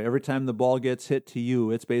 Every time the ball gets hit to you,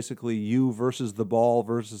 it's basically you versus the ball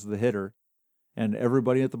versus the hitter, and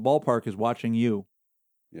everybody at the ballpark is watching you,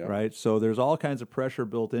 right? So there's all kinds of pressure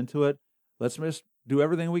built into it. Let's just do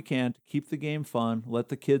everything we can to keep the game fun, let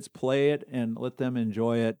the kids play it and let them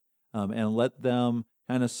enjoy it, and let them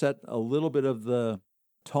kind of set a little bit of the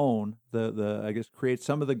tone, I guess create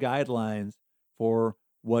some of the guidelines for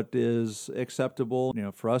what is acceptable,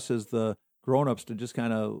 for us as the grown-ups to just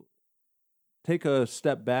kind of take a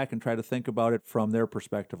step back and try to think about it from their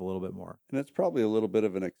perspective a little bit more. And it's probably a little bit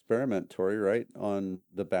of an experiment, Tori, right, on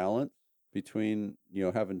the balance between,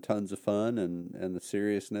 having tons of fun and the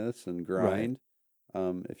seriousness and grind.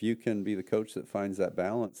 Right. If you can be the coach that finds that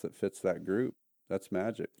balance that fits that group, that's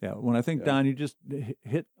magic. Yeah, when I think, Don, you just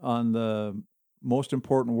hit on the most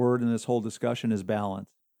important word in this whole discussion is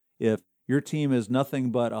balance. If your team is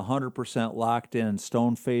nothing but 100% locked in,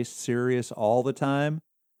 stone-faced, serious all the time,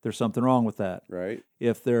 there's something wrong with that. Right.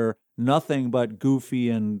 If they're nothing but goofy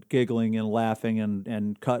and giggling and laughing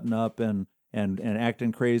and cutting up and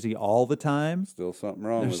acting crazy all the time, still something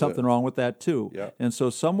wrong. There's something wrong with that too. Yeah. And so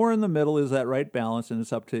somewhere in the middle is that right balance, and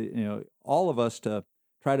it's up to all of us to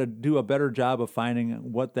try to do a better job of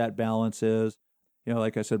finding what that balance is.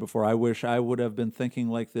 Like I said before, I wish I would have been thinking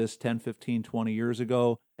like this 10, 15, 20 years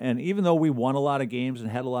ago. And even though we won a lot of games and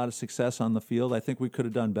had a lot of success on the field, I think we could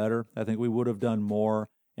have done better. I think we would have done more.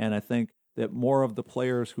 And I think that more of the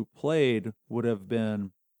players who played would have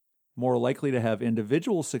been more likely to have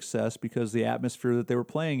individual success because the atmosphere that they were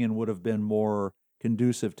playing in would have been more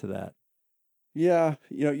conducive to that. Yeah,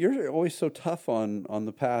 you're always so tough on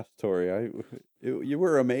the past, Tori. You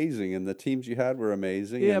were amazing, and the teams you had were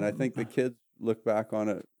amazing. Yeah, and I think the kids look back on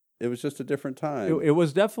it. It was just a different time. It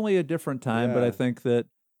was definitely a different time, but I think that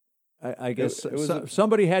I guess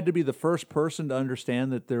somebody had to be the first person to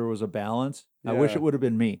understand that there was a balance. Yeah. I wish it would have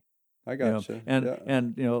been me. I gotcha.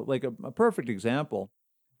 And like a perfect example,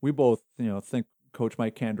 we both think Coach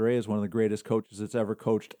Mike Candrea is one of the greatest coaches that's ever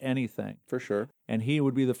coached anything. For sure. And he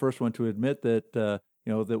would be the first one to admit that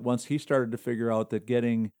that once he started to figure out that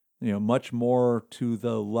getting much more to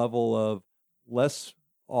the level of less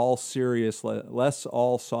all serious, less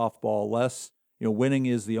all softball, less winning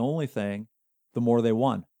is the only thing, the more they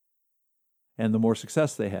won. And the more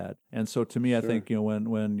success they had. And so to me, I think,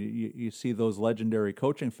 when you see those legendary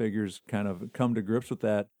coaching figures kind of come to grips with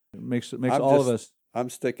that, it makes all of us. I'm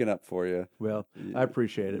sticking up for you. Well, I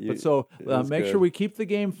appreciate it. But so make sure we keep the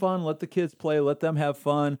game fun, let the kids play, let them have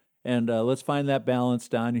fun, and let's find that balance.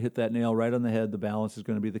 Don, you hit that nail right on the head. The balance is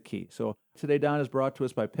going to be the key. So today, Don, is brought to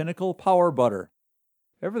us by Pinnacle Power Butter.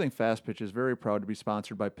 Everything Fast Pitch is very proud to be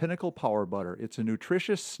sponsored by Pinnacle Power Butter. It's a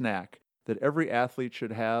nutritious snack that every athlete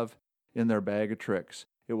should have in their bag of tricks.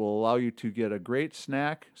 It will allow you to get a great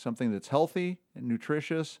snack, something that's healthy and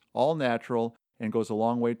nutritious, all natural, and goes a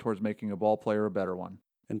long way towards making a ball player a better one.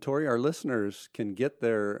 And Tori, our listeners can get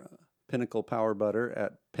their Pinnacle Power Butter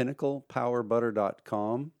at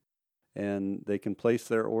pinnaclepowerbutter.com, and they can place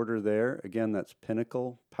their order there. Again, that's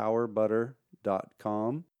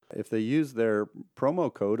pinnaclepowerbutter.com. If they use their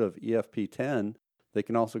promo code of EFP10, they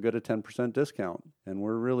can also get a 10% discount. And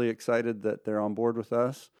we're really excited that they're on board with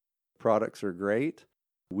us. Products are great.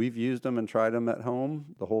 We've used them and tried them at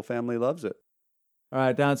home. The whole family loves it. All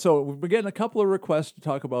right, Don. So we've been getting a couple of requests to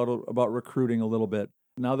talk about recruiting a little bit.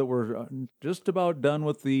 Now that we're just about done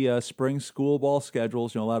with the spring school ball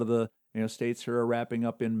schedules, a lot of the states are wrapping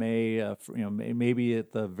up in May. Maybe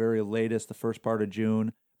at the very latest, the first part of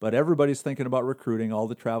June. But everybody's thinking about recruiting. All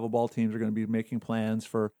the travel ball teams are going to be making plans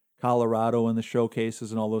for Colorado and the showcases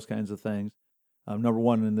and all those kinds of things. Number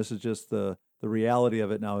one, and this is just the reality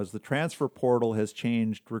of it now, is the transfer portal has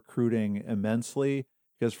changed recruiting immensely,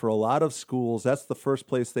 because for a lot of schools, that's the first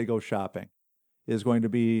place they go shopping, is going to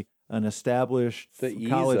be an established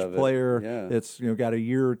college player that's got a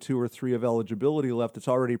year or two or three of eligibility left. It's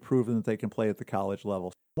already proven that they can play at the college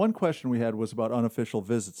level. One question we had was about unofficial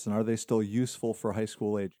visits, and are they still useful for high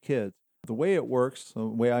school age kids? The way it works, the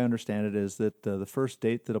way I understand it, is that the first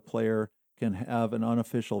date that a player can have an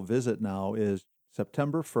unofficial visit now is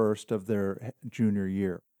September 1st of their junior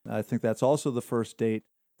year. I think that's also the first date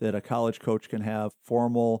that a college coach can have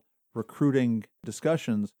formal recruiting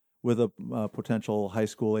discussions with a potential high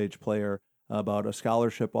school age player about a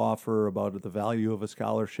scholarship offer, about the value of a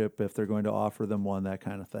scholarship if they're going to offer them one, that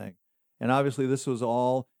kind of thing. And obviously this was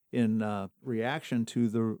all in reaction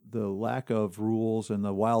to the lack of rules and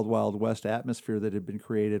the wild, wild west atmosphere that had been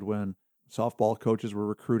created when softball coaches were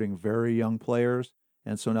recruiting very young players.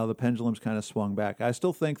 And so now the pendulum's kind of swung back. I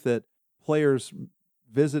still think that players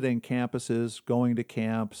visiting campuses, going to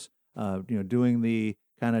camps, doing the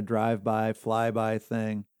kind of drive-by, fly-by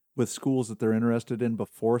thing with schools that they're interested in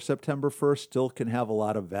before September 1st still can have a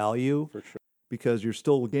lot of value. For sure. Because you're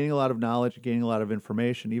still gaining a lot of knowledge, gaining a lot of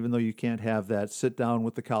information, even though you can't have that sit down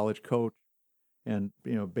with the college coach and,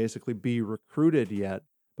 basically be recruited yet.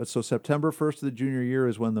 But so September 1st of the junior year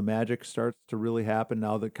is when the magic starts to really happen.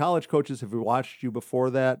 Now, the college coaches, if we watched you before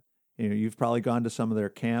that, you've probably gone to some of their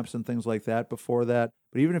camps and things like that before that.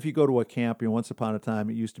 But even if you go to a camp, once upon a time,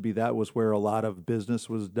 it used to be that was where a lot of business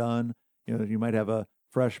was done. You might have a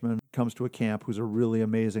freshman comes to a camp who's a really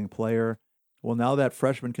amazing player. Well, now that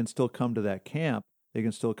freshman can still come to that camp. They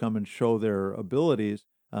can still come and show their abilities,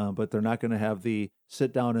 but they're not going to have the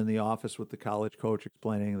sit down in the office with the college coach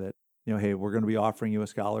explaining that, hey, we're going to be offering you a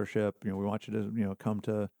scholarship. We want you to, come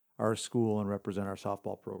to our school and represent our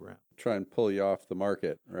softball program. Try and pull you off the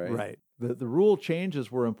market, right? Right. The rule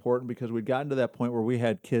changes were important because we'd gotten to that point where we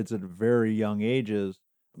had kids at very young ages,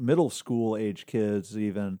 middle school age kids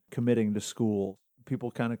even, committing to school.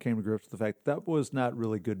 People kind of came to grips with the fact that was not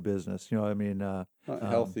really good business. Not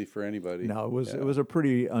healthy for anybody. No, it was a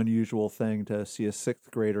pretty unusual thing to see a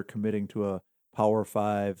sixth grader committing to a Power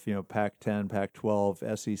 5, Pac-10,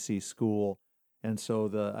 Pac-12, SEC school. And so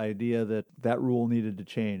the idea that rule needed to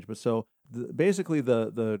change. But so basically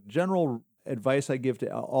the general advice I give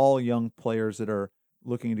to all young players that are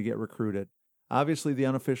looking to get recruited, obviously the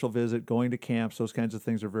unofficial visit, going to camps, those kinds of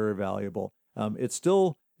things are very valuable. It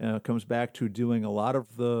still comes back to doing a lot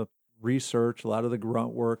of the research, a lot of the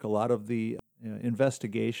grunt work, a lot of the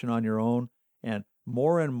investigation on your own. And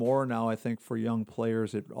more now, I think, for young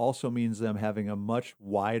players, it also means them having a much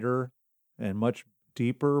wider and much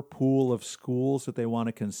deeper pool of schools that they want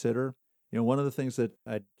to consider. One of the things that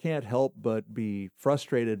I can't help but be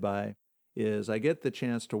frustrated by is I get the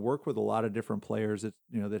chance to work with a lot of different players that,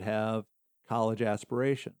 that have college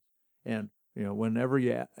aspirations. And whenever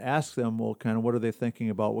you ask them, well, kind of what are they thinking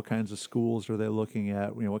about? What kinds of schools are they looking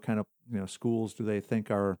at? What kind of schools do they think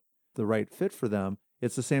are the right fit for them?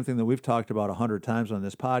 It's the same thing that we've talked about 100 times on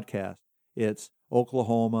this podcast. It's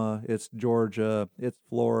Oklahoma, it's Georgia, it's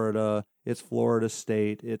Florida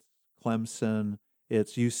State, it's Clemson,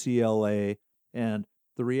 it's UCLA. And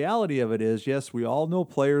the reality of it is, yes, we all know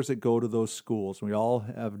players that go to those schools. We all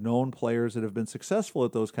have known players that have been successful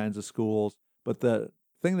at those kinds of schools. But the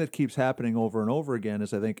thing that keeps happening over and over again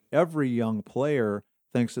is I think every young player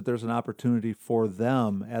thinks that there's an opportunity for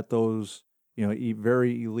them at those,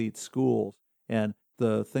 very elite schools. And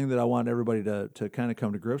the thing that I want everybody to kind of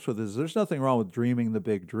come to grips with is there's nothing wrong with dreaming the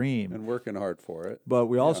big dream. And working hard for it. But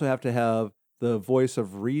we also have to have the voice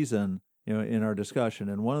of reason, in our discussion.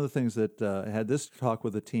 And one of the things that I had this talk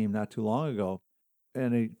with a team not too long ago,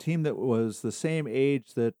 and a team that was the same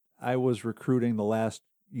age that I was recruiting the last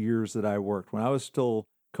years that I worked. When I was still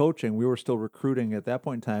coaching, we were still recruiting at that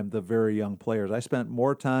point in time the very young players. I spent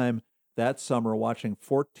more time that summer watching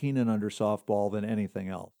 14 and under softball than anything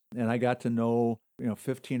else. And I got to know,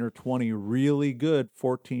 15 or 20 really good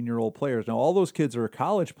 14-year-old players. Now, all those kids are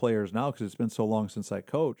college players now because it's been so long since I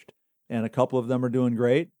coached. And a couple of them are doing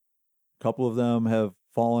great. A couple of them have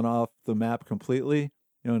fallen off the map completely.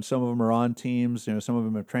 And some of them are on teams. Some of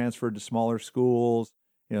them have transferred to smaller schools.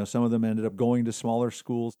 Some of them ended up going to smaller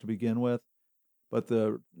schools to begin with. But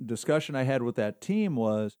the discussion I had with that team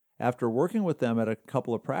was, after working with them at a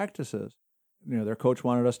couple of practices, their coach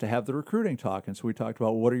wanted us to have the recruiting talk. And so we talked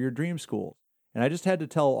about, what are your dream schools? And I just had to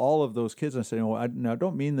tell all of those kids, I said, I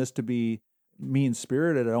don't mean this to be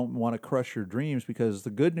mean-spirited. I don't want to crush your dreams, because the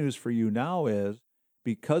good news for you now is,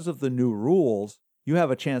 because of the new rules, you have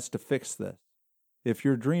a chance to fix this. If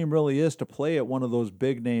your dream really is to play at one of those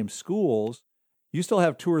big-name schools, you still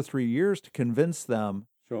have 2 or 3 years to convince them,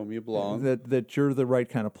 show them you belong, that you're the right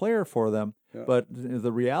kind of player for them. Yeah. But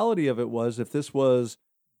the reality of it was, if this was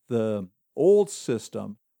the old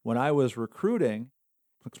system, when I was recruiting,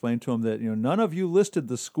 explain to them that none of you listed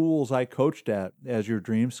the schools I coached at as your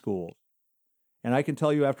dream schools. And I can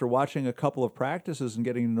tell you, after watching a couple of practices and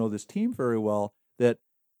getting to know this team very well, that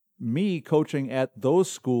me coaching at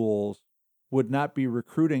those schools would not be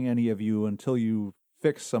recruiting any of you until you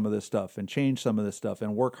fix some of this stuff and change some of this stuff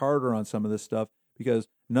and work harder on some of this stuff, because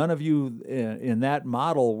none of you in that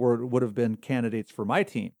model would have been candidates for my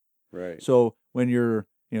team. Right. So when you're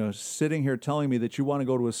sitting here telling me that you want to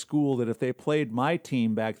go to a school that if they played my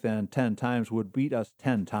team back then 10 times would beat us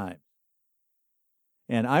 10 times.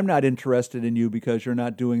 And I'm not interested in you because you're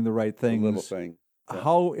not doing the right things. Little thing. Yeah.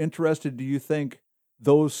 How interested do you think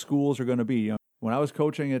those schools are going to be? When I was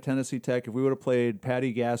coaching at Tennessee Tech, if we would have played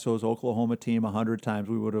Patty Gasso's Oklahoma team 100 times,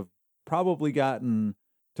 we would have probably gotten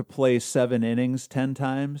to play 7 innings 10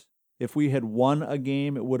 times. If we had won a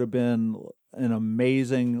game, it would have been an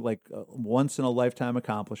amazing, like once in a lifetime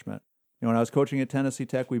accomplishment. When I was coaching at Tennessee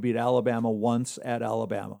Tech, we beat Alabama once at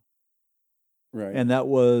Alabama. Right. And that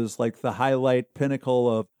was like the highlight pinnacle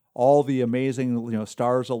of all the amazing,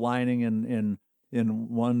 stars aligning in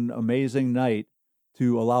one amazing night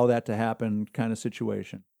to allow that to happen kind of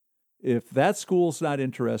situation. If that school's not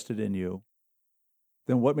interested in you,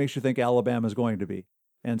 then what makes you think Alabama is going to be?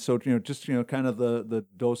 And so, just, kind of the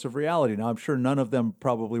dose of reality. Now, I'm sure none of them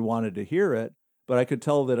probably wanted to hear it, but I could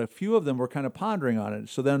tell that a few of them were kind of pondering on it.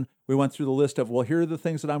 So then we went through the list of, well, here are the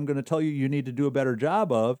things that I'm going to tell you need to do a better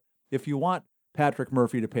job of if you want Patrick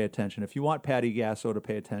Murphy to pay attention, if you want Patty Gasso to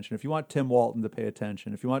pay attention, if you want Tim Walton to pay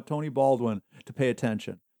attention, if you want Tony Baldwin to pay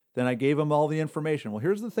attention. Then I gave them all the information. Well,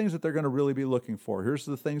 here's the things that they're going to really be looking for. Here's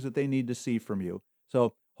the things that they need to see from you.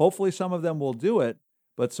 So hopefully some of them will do it.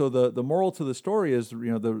 But so the moral to the story is,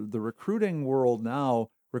 the recruiting world now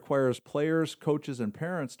requires players, coaches, and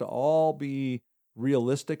parents to all be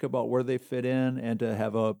realistic about where they fit in and to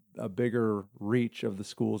have a bigger reach of the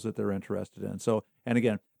schools that they're interested in. So, and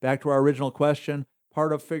again, back to our original question,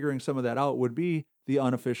 part of figuring some of that out would be the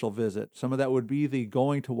unofficial visit. Some of that would be the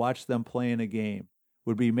going to watch them play in a game,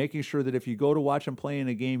 would be making sure that if you go to watch them play in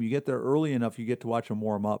a game, you get there early enough, you get to watch them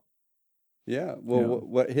warm up. Yeah. Well,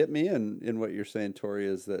 what hit me in what you're saying, Tori,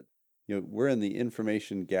 is that, we're in the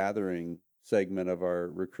information gathering segment of our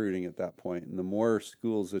recruiting at that point. And the more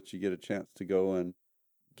schools that you get a chance to go and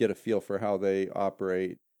get a feel for how they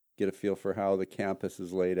operate, get a feel for how the campus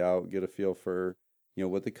is laid out, get a feel for,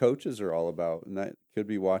 what the coaches are all about. And that could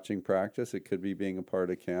be watching practice. It could be being a part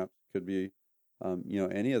of camp. It could be,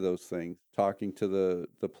 any of those things, talking to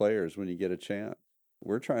the players when you get a chance.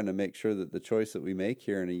 We're trying to make sure that the choice that we make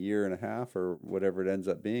here in a year and a half or whatever it ends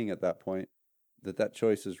up being at that point, that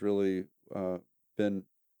choice has really been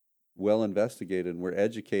well investigated, and we're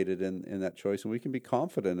educated in that choice, and we can be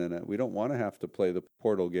confident in it. We don't want to have to play the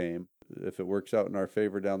portal game. If it works out in our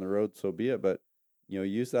favor down the road, so be it. But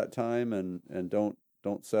use that time and don't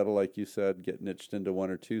settle, like you said, get niched into one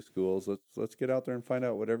or two schools. Let's get out there and find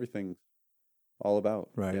out what everything's all about.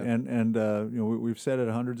 Right. Yeah. And we've said it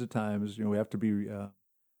hundreds of times, we have to be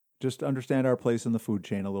just understand our place in the food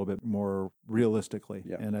chain a little bit more realistically.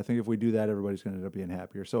 Yeah. And I think if we do that, everybody's going to end up being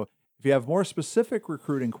happier. So if you have more specific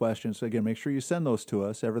recruiting questions, again, make sure you send those to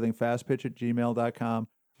us, everythingfastpitch@gmail.com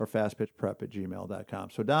or fastpitchprep@gmail.com.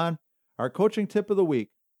 So Don, our coaching tip of the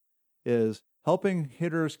week is helping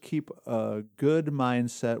hitters keep a good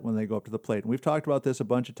mindset when they go up to the plate. And we've talked about this a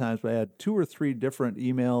bunch of times, but I had 2 or 3 different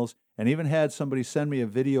emails and even had somebody send me a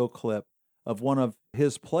video clip of one of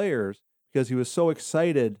his players because he was so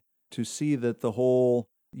excited to see that the whole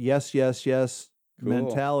yes, yes, yes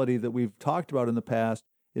mentality that we've talked about in the past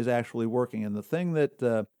is actually working. And the thing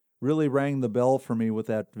that really rang the bell for me with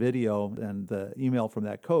that video and the email from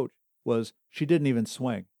that coach was she didn't even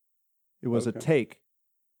swing. It was a take.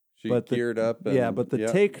 She geared up. And, but the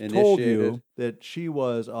take told you that she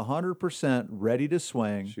was 100% ready to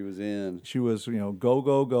swing. She was in. She was, go,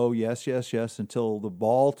 go, go, yes, yes, yes, until the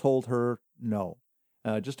ball told her no.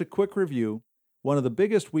 Just a quick review. One of the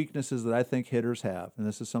biggest weaknesses that I think hitters have, and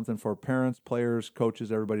this is something for parents, players,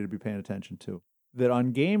 coaches, everybody to be paying attention to, that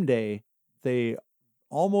on game day, they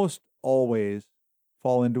almost always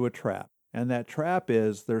fall into a trap. And that trap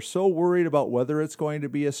is they're so worried about whether it's going to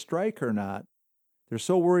be a strike or not. They're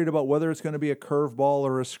so worried about whether it's going to be a curveball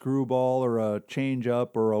or a screwball or a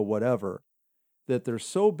changeup or a whatever, that they're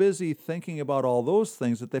so busy thinking about all those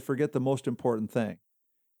things that they forget the most important thing.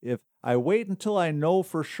 If I wait until I know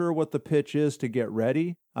for sure what the pitch is to get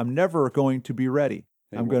ready, I'm never going to be ready.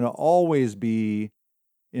 I'm going to always be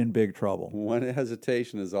in big trouble. One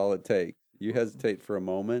hesitation is all it takes. You hesitate for a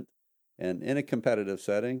moment, and in a competitive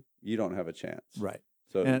setting, you don't have a chance. Right.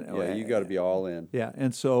 So, you got to be all in. Yeah,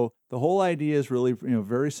 and so the whole idea is really,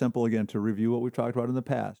 very simple, again, to review what we've talked about in the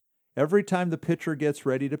past. Every time the pitcher gets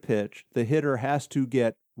ready to pitch, the hitter has to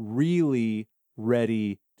get really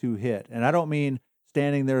ready to hit. And I don't mean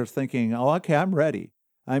standing there thinking, oh, okay, I'm ready.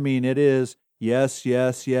 I mean, it is yes,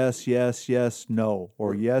 yes, yes, yes, yes, no,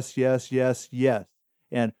 or yes, yes, yes, yes.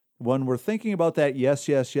 And when we're thinking about that yes,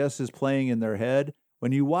 yes, yes is playing in their head,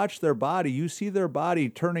 when you watch their body, you see their body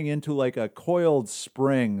turning into like a coiled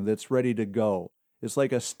spring that's ready to go. It's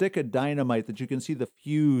like a stick of dynamite that you can see the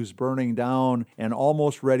fuse burning down and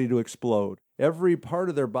almost ready to explode. Every part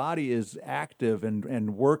of their body is active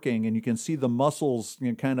and working, and you can see the muscles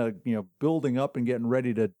kind of building up and getting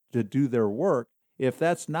ready to do their work. If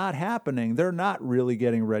that's not happening, they're not really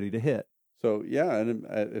getting ready to hit. So, and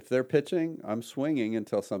if they're pitching, I'm swinging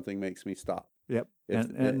until something makes me stop. Yep.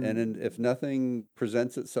 And if nothing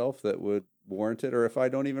presents itself that would warrant it, or if I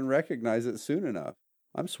don't even recognize it soon enough,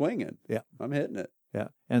 I'm swinging. Yeah. I'm hitting it. Yeah.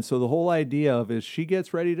 And so the whole idea of is she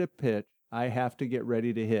gets ready to pitch, I have to get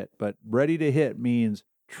ready to hit. But ready to hit means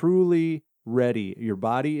truly ready. Your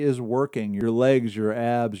body is working. Your legs, your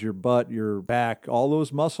abs, your butt, your back, all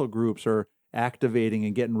those muscle groups are activating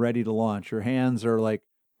and getting ready to launch. Your hands are like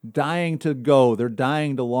dying to go. They're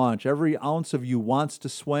dying to launch. Every ounce of you wants to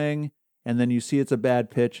swing, and then you see it's a bad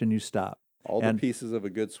pitch and you stop. All the pieces of a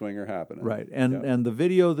good swing are happening. Right. And the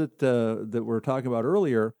video that we're talking about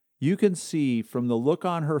earlier, you can see from the look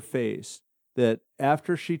on her face that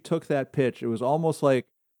after she took that pitch, it was almost like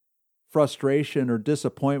frustration or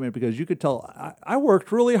disappointment, because you could tell, I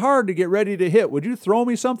worked really hard to get ready to hit. Would you throw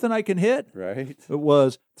me something I can hit? Right. It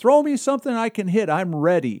was, throw me something I can hit. I'm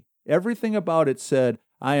ready. Everything about it said,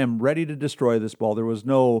 I am ready to destroy this ball. There was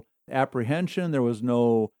no apprehension. There was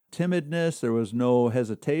no timidness. There was no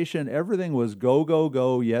hesitation. Everything was go, go,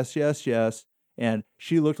 go. Yes, yes, yes. And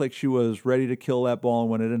she looked like she was ready to kill that ball.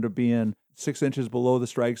 And when it ended up being 6 inches below the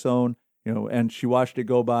strike zone, and she watched it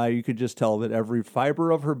go by, you could just tell that every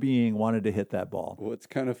fiber of her being wanted to hit that ball. What's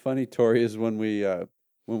kind of funny, Tori, is when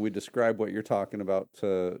we describe what you're talking about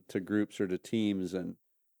to groups or to teams, and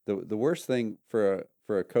the worst thing for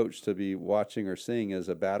a coach to be watching or seeing is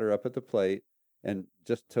a batter up at the plate and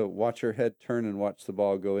just to watch her head turn and watch the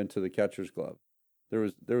ball go into the catcher's glove.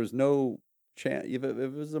 There was no chance. If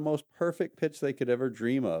it was the most perfect pitch they could ever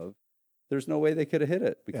dream of, there's no way they could have hit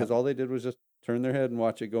it, because all they did was just turn their head and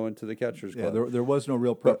watch it go into the catcher's glove. Yeah, there was no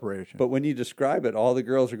real preparation. But when you describe it, all the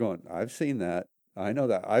girls are going, I've seen that. I know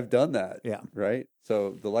that. I've done that. Yeah. Right?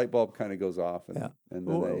 So the light bulb kind of goes off. And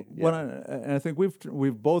then I think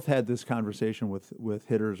we've both had this conversation with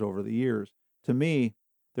hitters over the years. To me,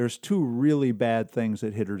 there's two really bad things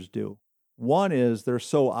that hitters do. One is they're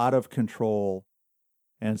so out of control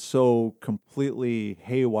and so completely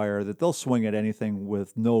haywire that they'll swing at anything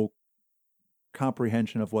with no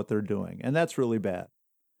comprehension of what they're doing. And that's really bad.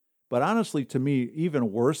 But honestly, to me,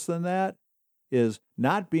 even worse than that is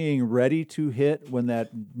not being ready to hit when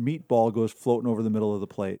that meatball goes floating over the middle of the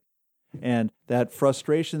plate. And that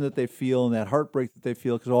frustration that they feel and that heartbreak that they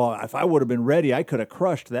feel because, if I would have been ready, I could have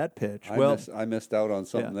crushed that pitch. I missed out on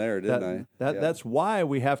something there, didn't I? That's why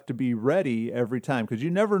we have to be ready every time, because you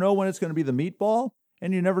never know when it's going to be the meatball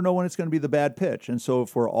and you never know when it's going to be the bad pitch. And so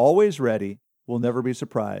if we're always ready, we'll never be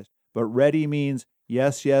surprised. But ready means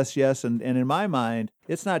yes, yes, yes. And in my mind,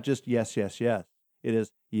 it's not just yes, yes, yes. It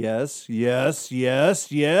is yes, yes,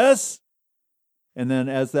 yes, yes. And then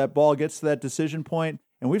as that ball gets to that decision point,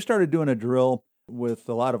 and we've started doing a drill with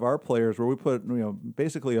a lot of our players where we put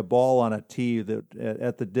basically a ball on a tee that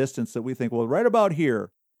at the distance that we think, well, right about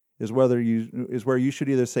here is where you should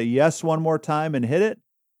either say yes one more time and hit it,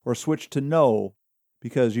 or switch to no,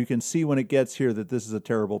 because you can see when it gets here that this is a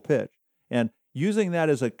terrible pitch. And using that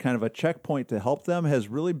as a kind of a checkpoint to help them has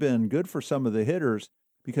really been good for some of the hitters,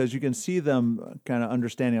 because you can see them kind of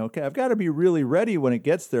understanding, okay, I've got to be really ready when it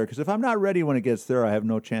gets there, because if I'm not ready when it gets there, I have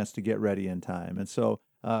no chance to get ready in time. And so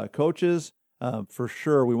coaches, for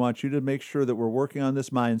sure, we want you to make sure that we're working on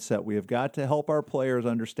this mindset. We have got to help our players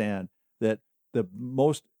understand that the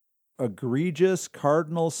most egregious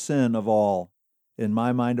cardinal sin of all, in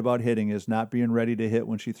my mind, about hitting is not being ready to hit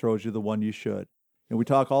when she throws you the one you should. And we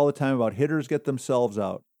talk all the time about hitters get themselves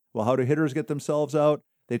out. Well, how do hitters get themselves out?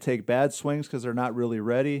 They take bad swings because they're not really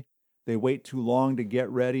ready. They wait too long to get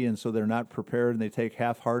ready, and so they're not prepared, and they take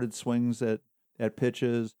half-hearted swings at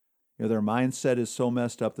pitches. Their mindset is so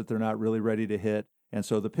messed up that they're not really ready to hit. And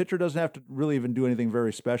so the pitcher doesn't have to really even do anything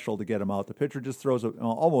very special to get them out. The pitcher just throws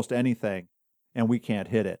almost anything, and we can't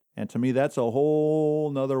hit it. And to me, that's a whole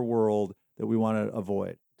nother world that we want to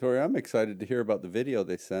avoid. Tori, I'm excited to hear about the video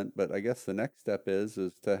they sent, but I guess the next step is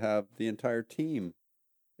to have the entire team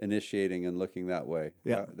initiating and looking that way.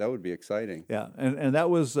 Yeah. That would be exciting. Yeah, and that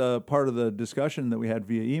was part of the discussion that we had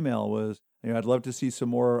via email was, I'd love to see some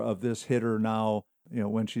more of this hitter now,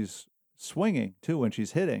 when she's swinging too, when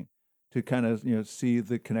she's hitting, to kind of,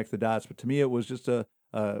 connect the dots. But to me, it was just a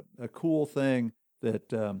cool thing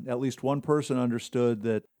that at least one person understood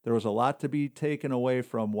that there was a lot to be taken away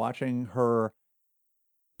from watching her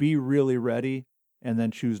be really ready and then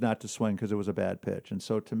choose not to swing because it was a bad pitch. And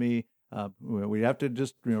so to me, we have to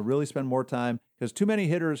just really spend more time, because too many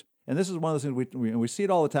hitters, and this is one of those things we see it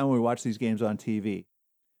all the time when we watch these games on TV.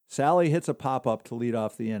 Sally hits a pop-up to lead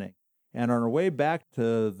off the inning, and on her way back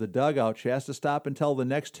to the dugout, she has to stop and tell the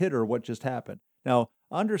next hitter what just happened. Now,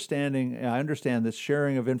 I understand this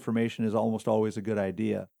sharing of information is almost always a good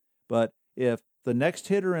idea, but if the next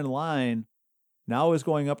hitter in line now is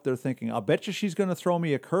going up there thinking, I'll bet you she's going to throw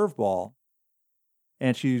me a curveball,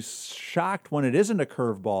 and she's shocked when it isn't a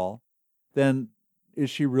curveball, then is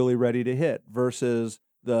she really ready to hit versus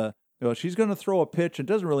she's going to throw a pitch. It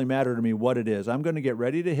doesn't really matter to me what it is. I'm going to get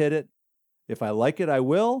ready to hit it. If I like it, I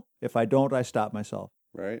will. If I don't, I stop myself.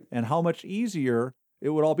 Right. And how much easier it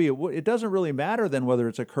would all be. It doesn't really matter then whether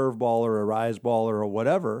it's a curveball or a rise ball or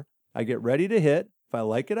whatever. I get ready to hit. If I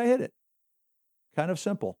like it, I hit it. Kind of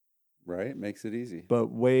simple. Right. Makes it easy. But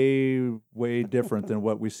way, way different than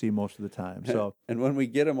what we see most of the time. So, and when we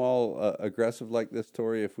get them all aggressive like this,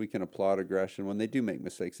 Tori, if we can applaud aggression when they do make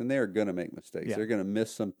mistakes, and they are going to make mistakes. Yeah. They're going to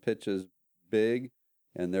miss some pitches big,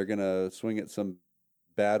 and they're going to swing at some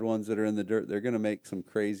bad ones that are in the dirt. They're going to make some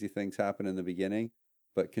crazy things happen in the beginning,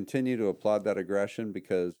 but continue to applaud that aggression,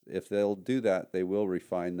 because if they'll do that, they will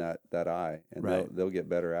refine that eye, and Right. they'll get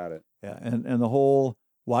better at it. yeah. And the whole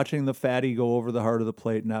watching the fatty go over the heart of the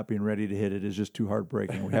plate, not being ready to hit it is just too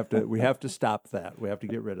heartbreaking. We have to stop that. We have to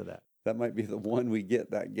get rid of that. That might be the one we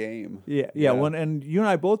get that game. Yeah. Yeah. And you and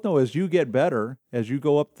I both know as you get better, as you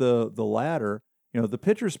go up the ladder, the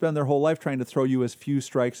pitchers spend their whole life trying to throw you as few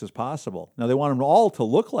strikes as possible. Now they want them all to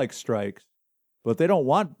look like strikes, but they don't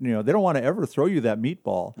want to ever throw you that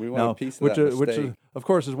meatball. We want a piece of which that is, mistake. of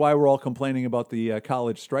course, is why we're all complaining about the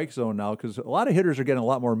college strike zone now, because a lot of hitters are getting a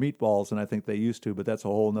lot more meatballs than I think they used to. But that's a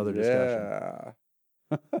whole nother discussion.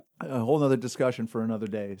 Yeah. A whole nother discussion for another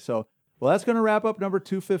day. So, well, that's going to wrap up number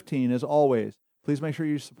 215. As always, please make sure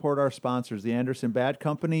you support our sponsors, the Anderson Bat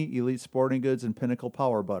Company, Elite Sporting Goods, and Pinnacle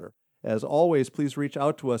Power Butter. As always, please reach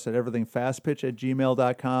out to us at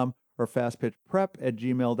everythingfastpitch@gmail.com or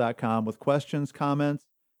fastpitchprep@gmail.com with questions, comments,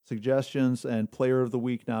 suggestions, and Player of the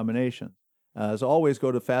Week nominations. As always,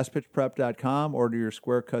 go to fastpitchprep.com, order your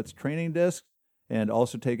Square Cuts training discs, and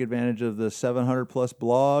also take advantage of the 700-plus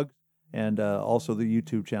blogs and also the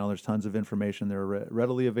YouTube channel. There's tons of information there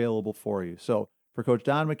readily available for you. So for Coach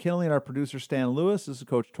Don McKinley and our producer Stan Lewis, this is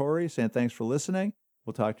Coach Tori saying thanks for listening.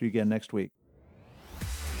 We'll talk to you again next week.